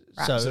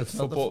 Right. So Is it it's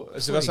not the football?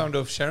 Has it got something to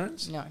do with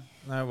Sharon's? No.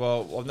 No,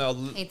 well,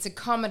 no. It's a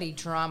comedy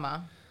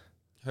drama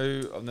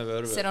Who? I've never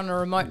heard of set it. on a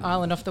remote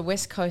island off the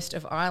west coast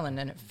of Ireland,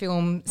 and it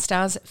film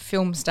stars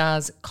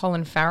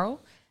Colin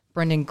Farrell,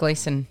 Brendan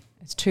Gleeson.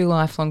 It's two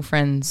lifelong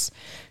friends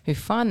who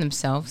find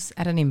themselves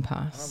at an I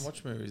impasse. don't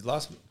watch movies. I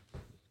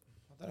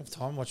don't have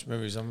time to watch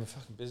movies. I'm a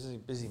fucking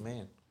busy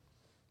man.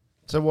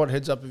 So what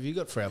heads up have you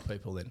got for our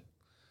people then?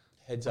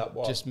 Heads up,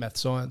 what? Just math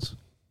science.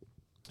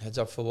 Heads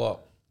up for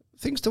what?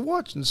 Things to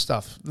watch and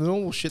stuff. The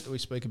normal shit that we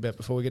speak about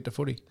before we get to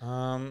footy.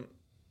 No,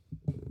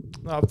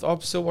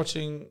 I'm still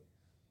watching.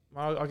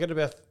 I get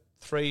about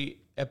 3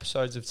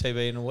 episodes of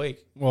TV in a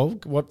week. Well,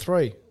 what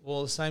 3?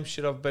 Well, the same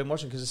shit I've been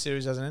watching because the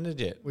series hasn't ended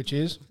yet. Which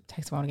is?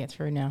 Takes a while to get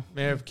through now.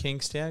 Mayor of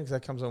Kingstown, because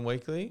that comes on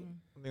weekly.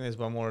 I think there's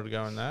one more to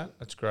go in that.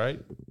 That's great.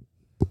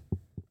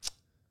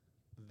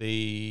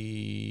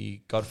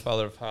 The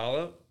Godfather of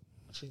Harlem.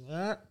 Watching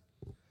that.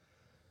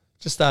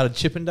 Just started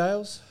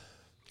Chippendales.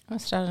 I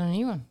started a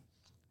new one.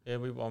 Yeah,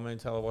 me and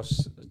Taylor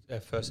watched our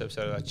first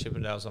episode of that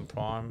Chippendales on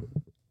Prime.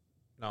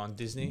 No, on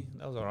Disney.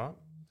 That was all right.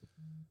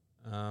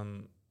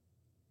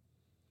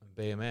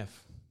 BMF.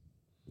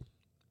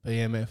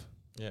 BMF.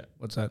 Yeah.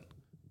 What's that?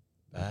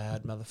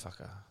 Bad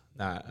motherfucker.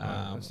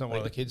 No, It's not one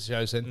of the kids'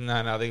 shows then. No,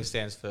 I think it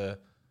stands for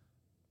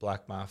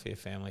Black Mafia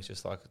Family. It's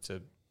just like it's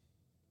a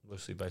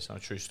loosely based on a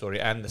true story.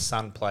 And the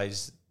son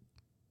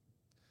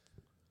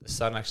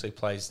actually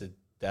plays the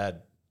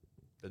dad.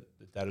 The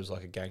dad was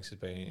like a gangster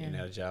being in and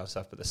out of jail and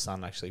stuff, but the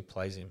son actually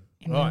plays him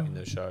in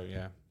the show,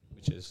 yeah.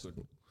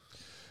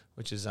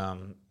 Which is a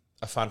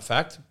fun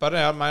fact. But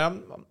mate,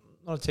 I'm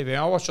not a TV.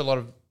 I watch a lot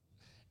of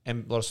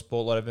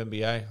sport, a lot of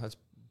NBA. That's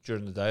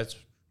during the day. That's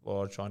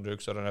what I try and do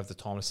because I don't have the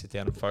time to sit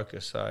down and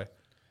focus. So when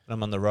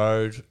I'm on the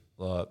road,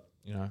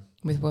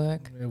 With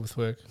work. Yeah, with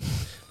work.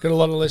 Got a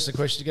lot of listener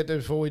questions to get to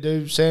before we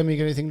do. Sam, you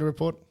got anything to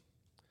report?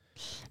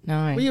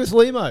 No. Were you with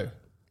Limo?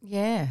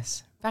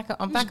 Yes. I'm He's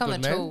back a on the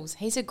good man. tools.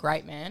 He's a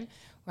great man.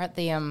 We're at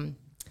the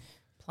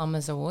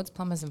Plumbers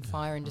and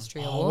Fire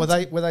Industry Oh,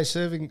 Awards. were they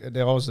serving?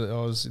 I was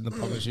in the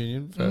Plumbers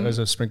Union as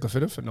a sprinkler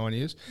fitter for 9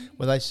 years.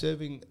 Were they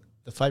serving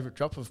the favourite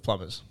drop of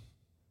plumbers?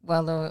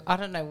 Well, I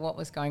don't know what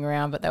was going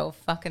around, but they were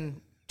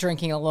fucking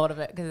drinking a lot of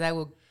it because they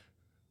were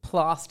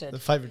plastered. The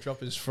favourite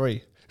drop is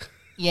free.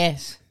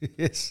 Yes.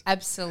 Yes.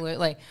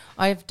 Absolutely.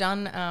 I've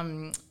done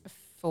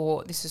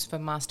this is for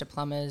Master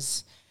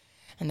Plumbers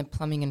and the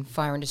plumbing and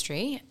fire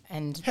industry,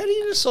 and How do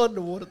you decide an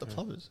award at the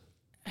plumbers?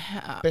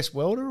 Best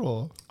welder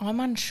or? I'm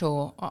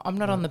unsure. I'm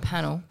not on the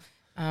panel.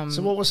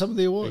 So what were some of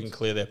the we awards? can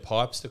clear their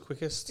pipes the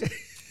quickest.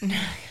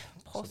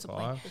 Possibly.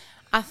 Fire.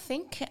 I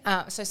think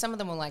so. Some of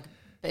them were like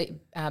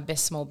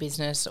best small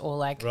business or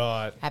like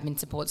Right. admin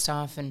support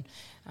staff and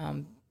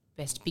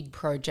best big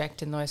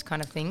project and those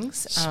kind of things.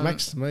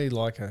 Smacks to me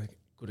like a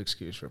good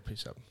excuse for a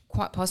piece up.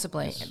 Quite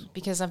possibly,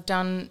 because I've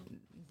done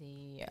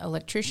the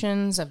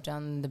electricians, I've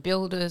done the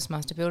builders,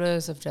 master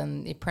builders, I've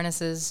done the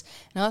apprentices.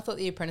 And I thought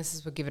the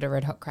apprentices would give it a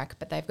red hot crack,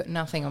 but they've got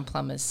nothing on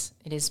plumbers.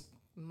 It is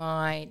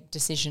my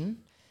decision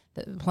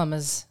that the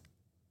plumbers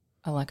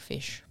are like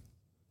fish.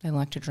 They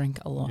like to drink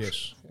a lot.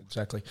 Yes,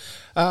 exactly.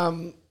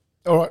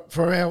 All right,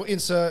 for our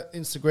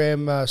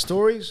Instagram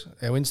stories,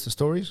 our Insta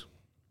stories.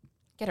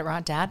 Get it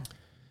right, Dad.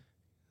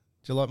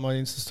 Do you like my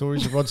Insta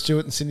stories of Rod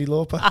Stewart and Cindy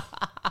Lauper?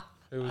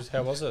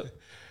 How was it?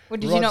 Well,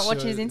 did Rod you not watch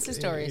Stewart, his Insta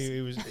stories? He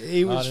was I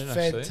didn't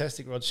actually.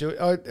 fantastic, Rod Stewart.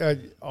 I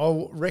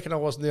reckon I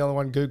wasn't the only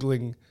one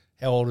Googling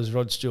how old is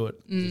Rod Stewart.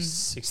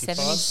 65?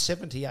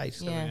 78. Yeah.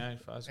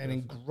 78, fast And in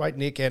enough. great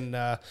nick, and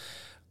I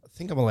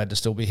think I'm allowed to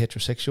still be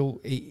heterosexual.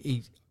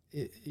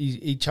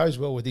 He chose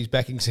well with his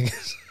backing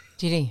singers.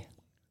 Did he?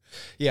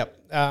 Yeah,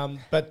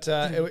 but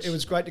it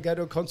was great to go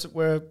to a concert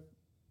where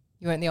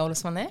You weren't the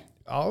oldest one there?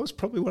 I was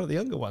probably one of the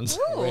younger ones.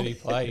 Where did he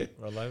play?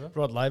 Rod Laver?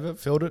 Rod Laver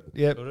filled it,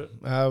 yeah, Filled it.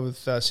 with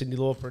Cyndi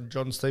Lauper and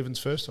John Stevens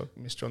first. I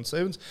missed John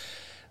Stevens.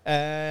 My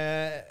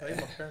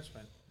parents,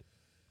 man.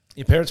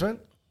 Your parents went?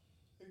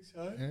 I think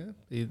so.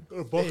 Yeah, Got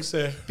a box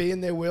there. be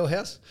in their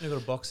wheelhouse. They got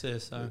a box there,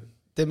 so.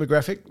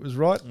 Demographic was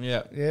right.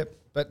 Yeah. Yeah,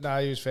 but no,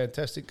 he was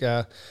fantastic.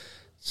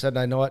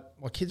 Saturday night,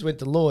 my kids went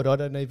to Lord. I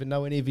don't even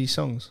know any of his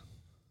songs.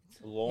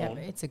 The lawn.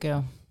 Yeah, it's a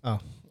girl. Oh,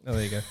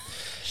 there you go.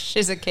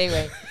 She's a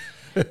Kiwi.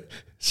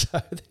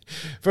 So,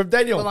 from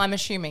Daniel. Well, I'm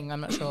assuming.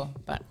 I'm not sure,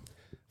 but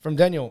From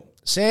Daniel,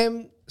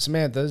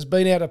 Samantha's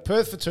been out of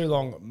Perth for too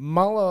long.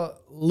 Mulla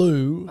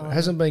Lou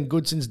hasn't been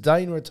good since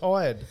Dane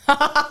retired.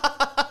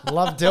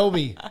 Love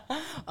Delby.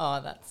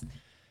 that's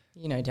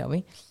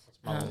Delby.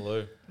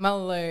 Mullaloo.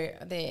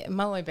 Mullaloo, the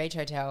Mullaloo Beach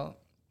Hotel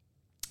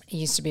It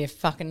used to be a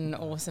fucking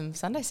awesome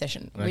Sunday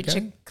session, which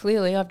Okay.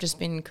 clearly I've just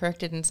been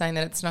corrected in saying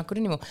that it's not good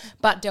anymore.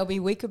 But Delby,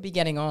 we could be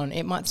getting on.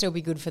 It might still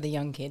be good for the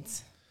young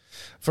kids.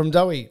 From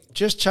Dowie,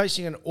 just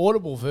chasing an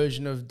Audible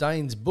version of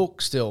Dane's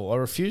book still. I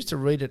refuse to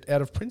read it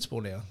out of principle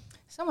now.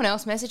 Someone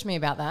else messaged me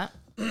about that,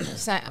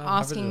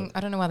 asking. I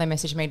don't know why they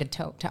messaged me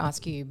to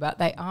ask you, but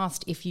they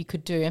asked if you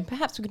could do, and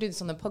perhaps we could do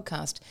this on the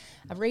podcast,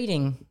 a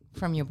reading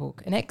from your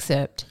book, an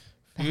excerpt.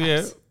 Perhaps.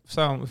 Yeah.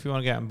 So if you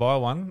want to go out and buy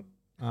one,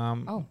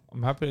 I'm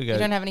happy to go. You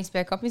don't have any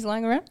spare copies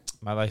lying around?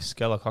 Mate, they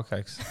scale like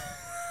hotcakes.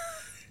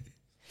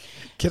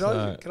 Can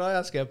I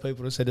ask our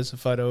people to send us a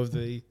photo of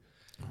the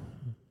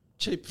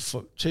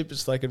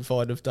cheapest they can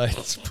find of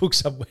Dane's book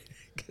somewhere?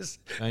 'Cause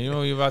Now,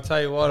 I'll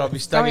tell you what, I'll be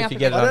staggered if you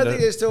get it I don't under.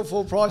 think they're still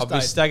full price. I'll be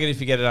Dane. staggered if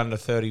you get it under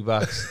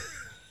 $30.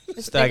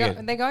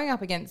 Staggered. They're going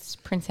up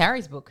against Prince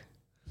Harry's book.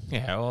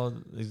 Yeah, well,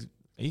 it's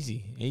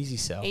easy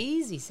sell.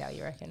 Easy sell, you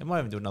They reckon? might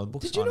even do another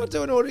book. Did you not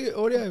do an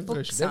audio Book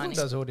version? signing. Everyone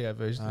does audio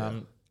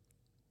versions.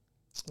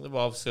 Well,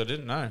 obviously I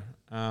didn't know.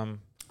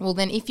 Well,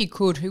 then, if you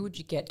could, who would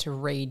you get to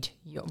read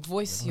your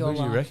voice? Your Who do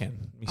you life?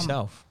 reckon?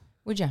 Myself.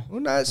 Would you? Well,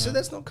 no, so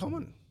that's not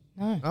common.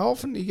 No. How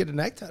often do you get an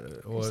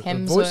actor or Chris a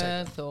voice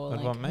actor? Hemsworth or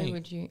What like about me? who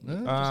would you?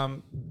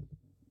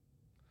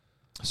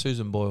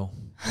 Susan Boyle.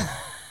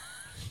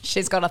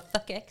 She's got a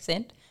thick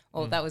accent.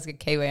 Oh, that was a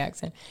Kiwi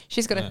accent.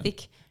 She's got a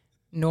thick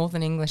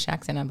Northern English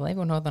accent, I believe,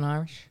 or Northern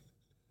Irish.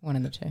 One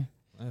of the two.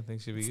 I don't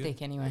think she'd be It's good.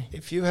 thick anyway.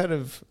 If you had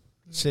have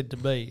said to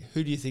me,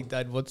 who do you think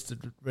Dane wants to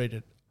read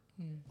it?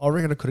 I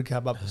reckon I could have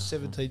come up with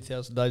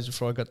 17,000 days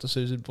before I got to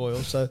Susan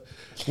Boyle. So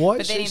why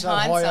But is then she in so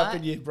high up hindsight-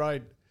 in your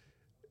brain?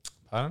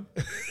 Pardon?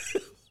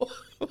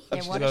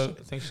 Yeah, what is I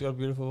think she's got a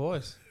beautiful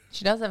voice.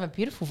 she does have a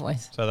beautiful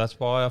voice. So that's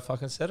why I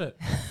fucking said it.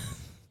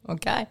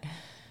 Okay.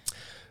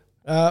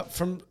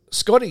 From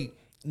Scotty,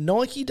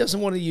 Nike doesn't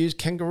want to use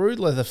kangaroo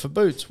leather for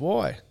boots.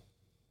 Why?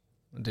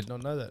 I did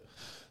not know that.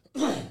 I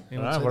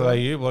don't know, what do they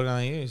use? What are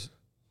they use?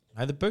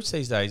 Hey, the boots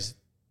these days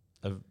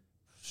are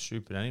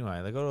stupid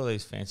anyway. They got all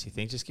these fancy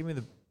things. Just give me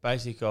the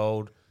basic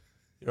your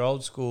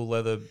old school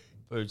leather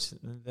boots.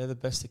 They're the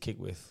best to kick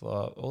with.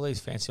 Like, all these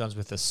fancy ones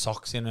with the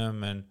socks in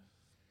them, and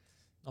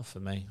not for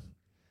me.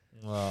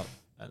 Well,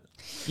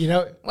 You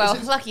know, Well,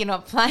 lucky you're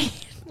not playing.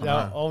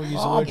 no, I'll use the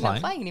I'll word. You're not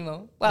Playing. playing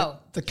anymore.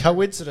 Well, The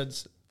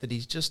coincidence that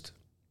he's just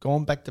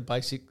gone back to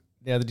basic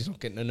now that he's not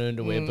getting an earn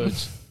to wear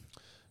boots.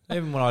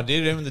 even when I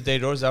did, even the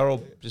D-doors, they were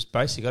all just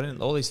basic. I didn't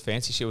all these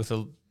fancy shit with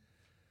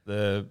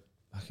the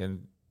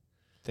fucking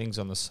things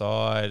on the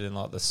side and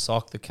like the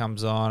sock that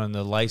comes on and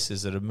the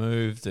laces that are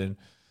moved and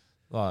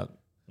like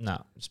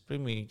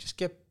just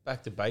get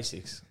back to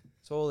basics.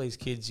 It's all these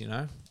kids, you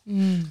know.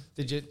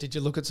 Did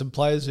you look at some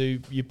players who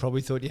you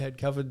probably thought you had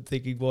covered,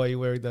 thinking why are you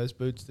wearing those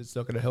boots? That's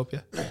not going to help you.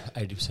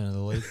 80% of the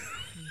league.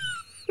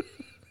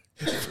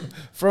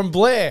 From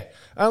Blair,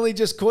 only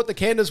just caught the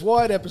Candace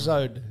Wyatt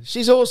episode.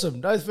 She's awesome.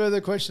 No further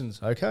questions.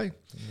 Okay.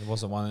 There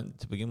wasn't one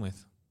to begin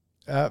with.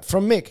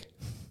 From Mick,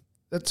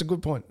 that's a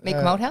good point.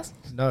 Mick Malthouse?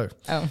 No.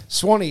 Oh.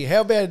 Swanee,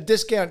 how about a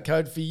discount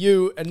code for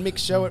you and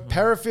Mick's show at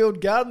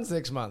Parafield Gardens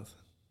next month?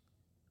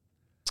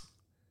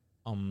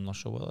 I'm not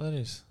sure what that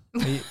is.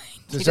 Does He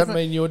that doesn't-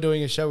 mean you're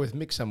doing a show with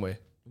Mick somewhere?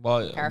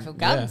 Well, Parafield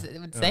Gardens, it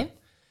would seem.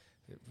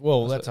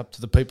 Well, that's up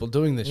to the people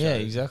doing the show. Yeah,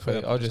 exactly.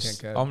 Put up a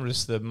discount code. I'm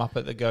just the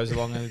muppet that goes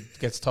along and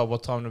gets told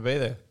what time to be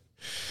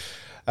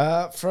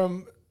there.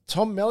 From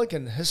Tom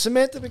Melican, has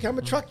Samantha become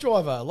a truck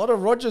driver? A lot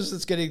of Rogers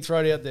that's getting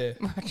thrown out there.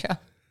 Roger.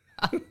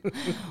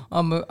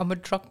 I'm a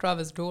truck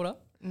driver's daughter.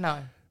 No.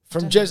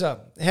 From Jezza,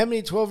 how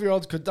many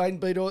 12-year-olds could Dane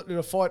beat in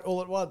a fight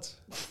all at once?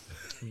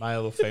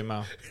 Male or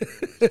female?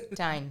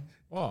 Dane.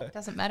 What? It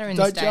doesn't matter in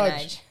Don't this day and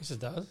judge. age. Yes, it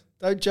does.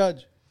 Don't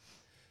judge.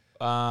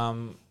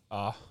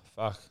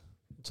 Fuck.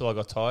 Until I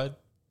got tired.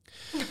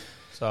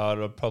 So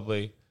I'd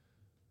probably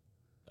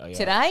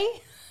Today?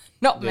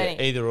 Not yeah, many.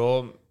 either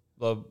or,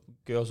 like,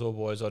 girls or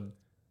boys. I'd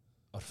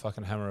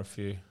fucking hammer a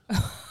few.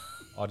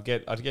 I'd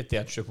get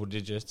down triple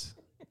digits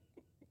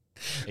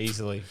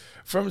easily.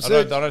 From I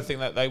Serge, don't think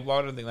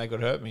they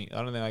could hurt me. I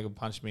don't think they could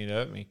punch me and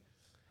hurt me.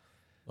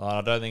 Like,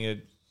 I don't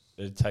think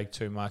it'd take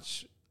too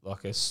much. Like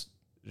it'd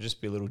just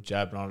be a little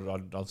jab, and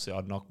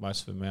I'd knock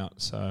most of them out.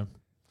 So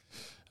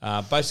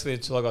basically,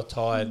 until I got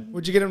tired.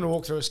 would you get him to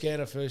walk through a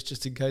scanner first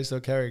just in case they're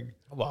carrying?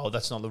 Well,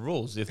 that's not the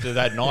rules. If they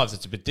had knives,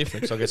 it's a bit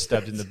different. So I get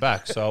stabbed in the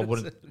back, so I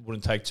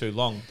wouldn't take too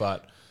long.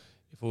 But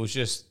if it was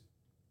just,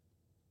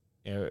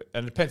 and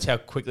it depends how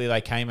quickly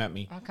they came at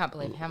me. I can't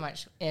believe how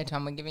much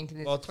airtime we're giving to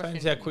this Well, it depends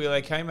question. how quickly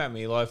they came at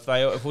me. Like if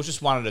it was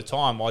just one at a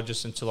time, I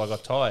just until I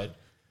got tired.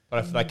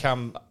 But if they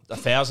come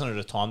 1,000 at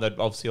a time, they'd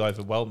obviously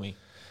overwhelm me.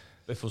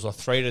 If it was like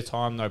 3 at a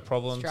time, no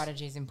problems.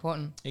 Strategy is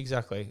important.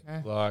 Exactly.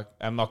 Like,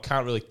 and I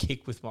can't really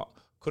kick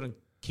couldn't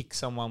kick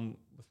someone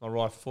with my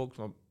right foot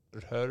 'cause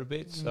it hurt a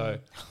bit. So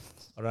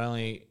I'd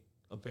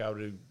be able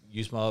to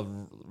use my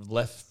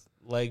left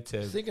leg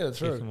to Thinking it kick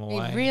through. them He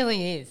away.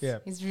 really is. Yeah.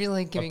 He's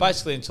really But giving.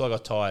 basically, until I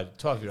got tired,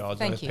 12-year-olds,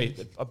 Thank you.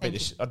 I'd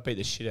beat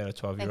the shit out of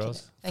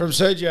 12-year-olds. From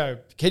Sergio,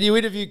 can you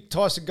interview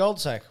Tyson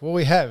Goldsack? Well,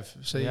 we have.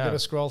 So you've Yeah. got to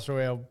scroll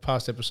through our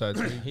past episodes.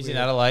 He's in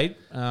Adelaide.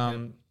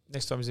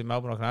 next time he's in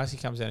Melbourne, I can ask. He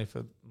comes down here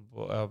for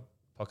our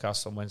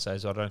podcast on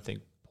Wednesdays. I don't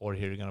think Port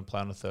here are going to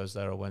play on a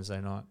Thursday or a Wednesday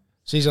night.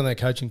 So he's on their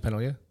coaching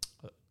panel, yeah?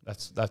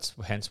 That's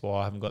hence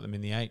why I haven't got them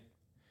in the 8.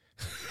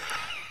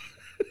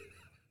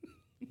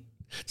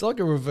 It's like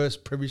a reverse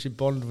premiership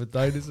bond with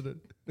Dane, isn't it?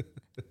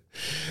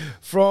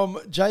 From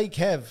J.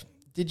 Cav,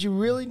 did you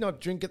really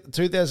not drink at the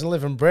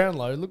 2011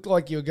 Brownlow? It looked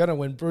like you were going to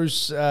when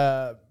Bruce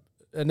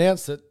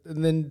announced it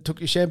and then took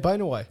your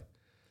champagne away.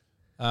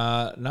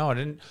 No, I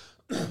didn't.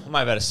 I may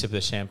have had a sip of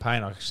the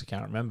champagne. I actually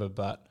can't remember,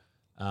 but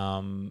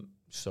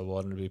so I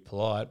wanted to be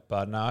polite.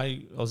 But no,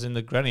 I was in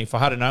the granny. If I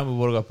had known we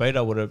would have got beat,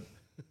 I would have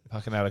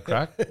fucking had a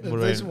crack.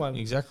 This one.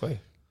 Exactly.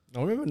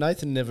 I remember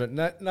Nathan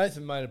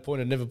made a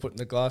point of never putting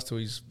the glass to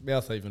his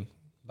mouth even.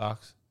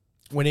 Bucks.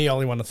 When he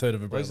only won a third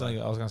of a Well,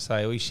 Brownlow. I was going to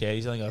say, we shared.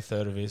 He's only got a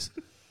third of his.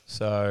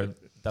 So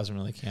it doesn't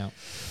really count.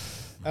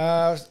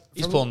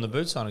 He's pulling the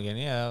boots on again.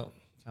 Yeah,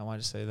 can't wait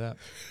to see that.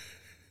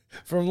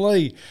 From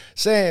Lee,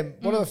 Sam,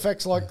 what are the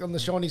facts like on the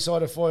shiny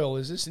side of foil?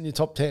 Is this in your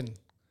top 10?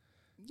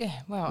 Yeah,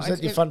 well, Is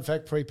that your fun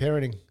fact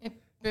pre-parenting?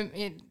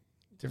 It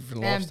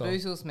Different lifestyle.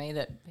 bamboozles me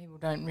that people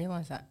don't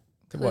realise that.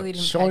 What? Clearly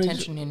didn't pay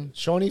attention in.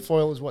 Shiny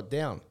foil is what,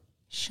 down?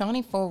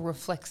 Shiny foil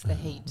reflects the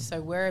heat,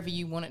 so wherever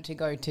you want it to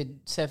go to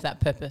serve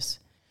that purpose.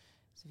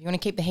 So if you want to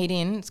keep the heat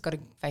in, it's got to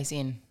face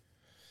in.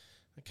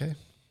 Okay.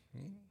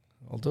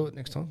 I'll do it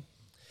next time.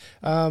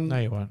 No,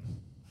 you won't.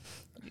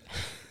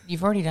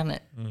 You've already done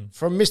it.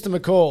 From Mr.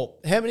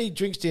 McCall, how many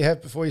drinks do you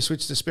have before you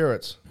switch to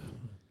spirits?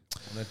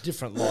 On a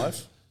different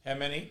life. How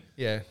many?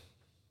 Yeah.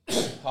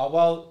 Oh,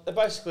 well, they're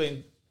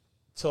basically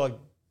until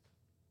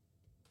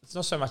it's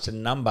not so much a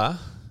number.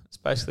 It's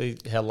basically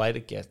how late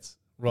it gets.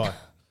 Right.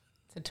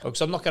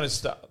 Because I'm not going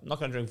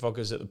to drink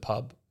vodkas at the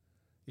pub.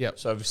 Yep.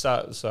 So if we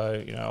start,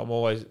 I'm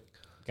always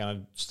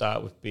going to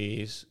start with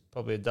beers,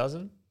 probably a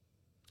dozen.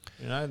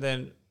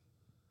 Then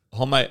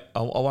I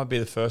won't be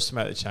the first to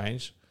make the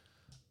change.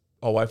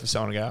 I'll wait for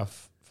someone to go,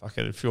 fuck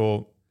it, if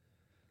you're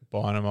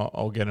buying them,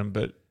 I'll get them.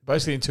 But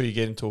basically until you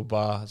get into a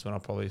bar, that's when I'll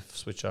probably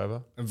switch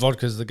over. And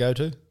vodka's the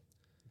go-to?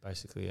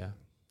 Basically, yeah.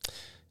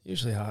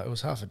 Usually it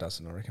was half a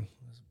dozen, I reckon.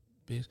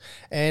 Beers.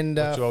 And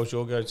What was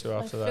your go-to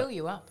after They that? fill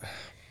you up.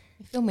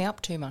 You fill me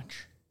up too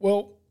much.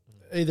 well,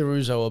 either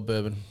Ouzo or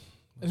bourbon.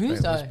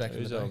 Ouzo? Back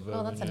in the Ouzo, day.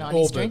 Oh, that's a yeah. 90s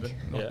Or drink.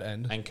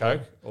 bourbon, not And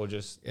Coke, or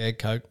just... Yeah,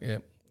 Coke, yeah.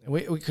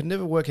 We could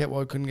never work out why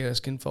we couldn't get our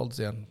skin folds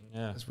down,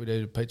 Yeah. as we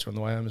do to pizza on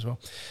the way home as well.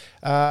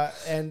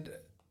 And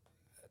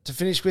to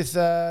finish with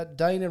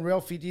Dane and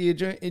Ralphie, do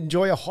you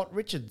enjoy a hot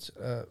Richards?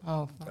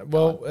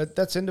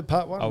 That's end of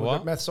part one. Oh, We've what?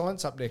 got math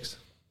science up next.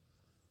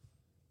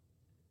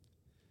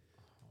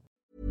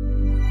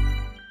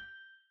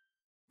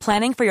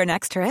 Planning for your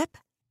next trip?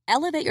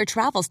 Elevate your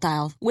travel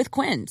style with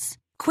Quince.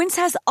 Quince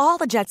has all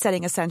the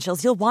jet-setting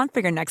essentials you'll want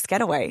for your next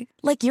getaway,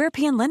 like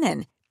European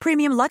linen,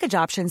 premium luggage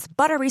options,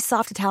 buttery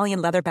soft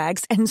Italian leather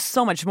bags, and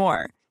so much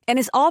more. And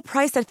is all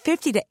priced at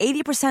 50 to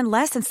 80%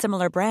 less than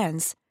similar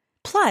brands.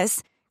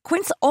 Plus,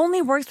 Quince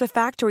only works with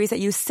factories that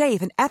use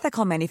safe and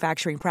ethical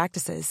manufacturing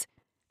practices.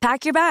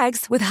 Pack your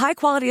bags with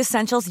high-quality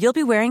essentials you'll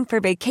be wearing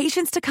for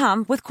vacations to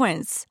come with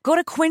Quince. Go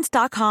to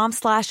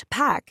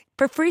quince.com/pack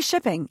for free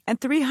shipping and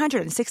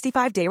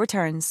 365-day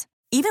returns.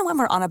 Even when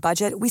we're on a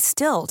budget, we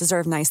still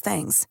deserve nice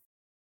things.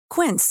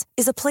 Quince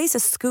is a place to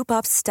scoop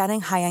up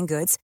stunning high-end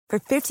goods for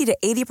 50 to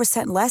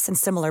 80% less than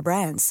similar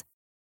brands.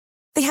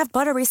 They have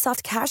buttery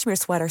soft cashmere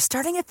sweaters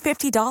starting at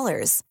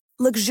 $50,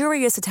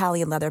 luxurious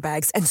Italian leather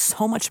bags, and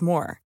so much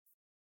more.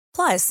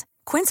 Plus,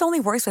 Quince only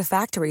works with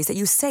factories that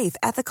use safe,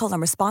 ethical, and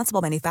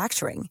responsible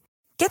manufacturing.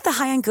 Get the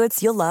high-end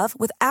goods you'll love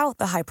without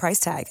the high price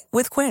tag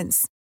with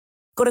Quince.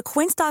 Go to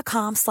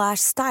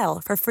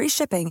quince.com/style for free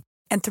shipping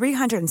and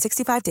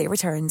 365-day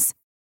returns.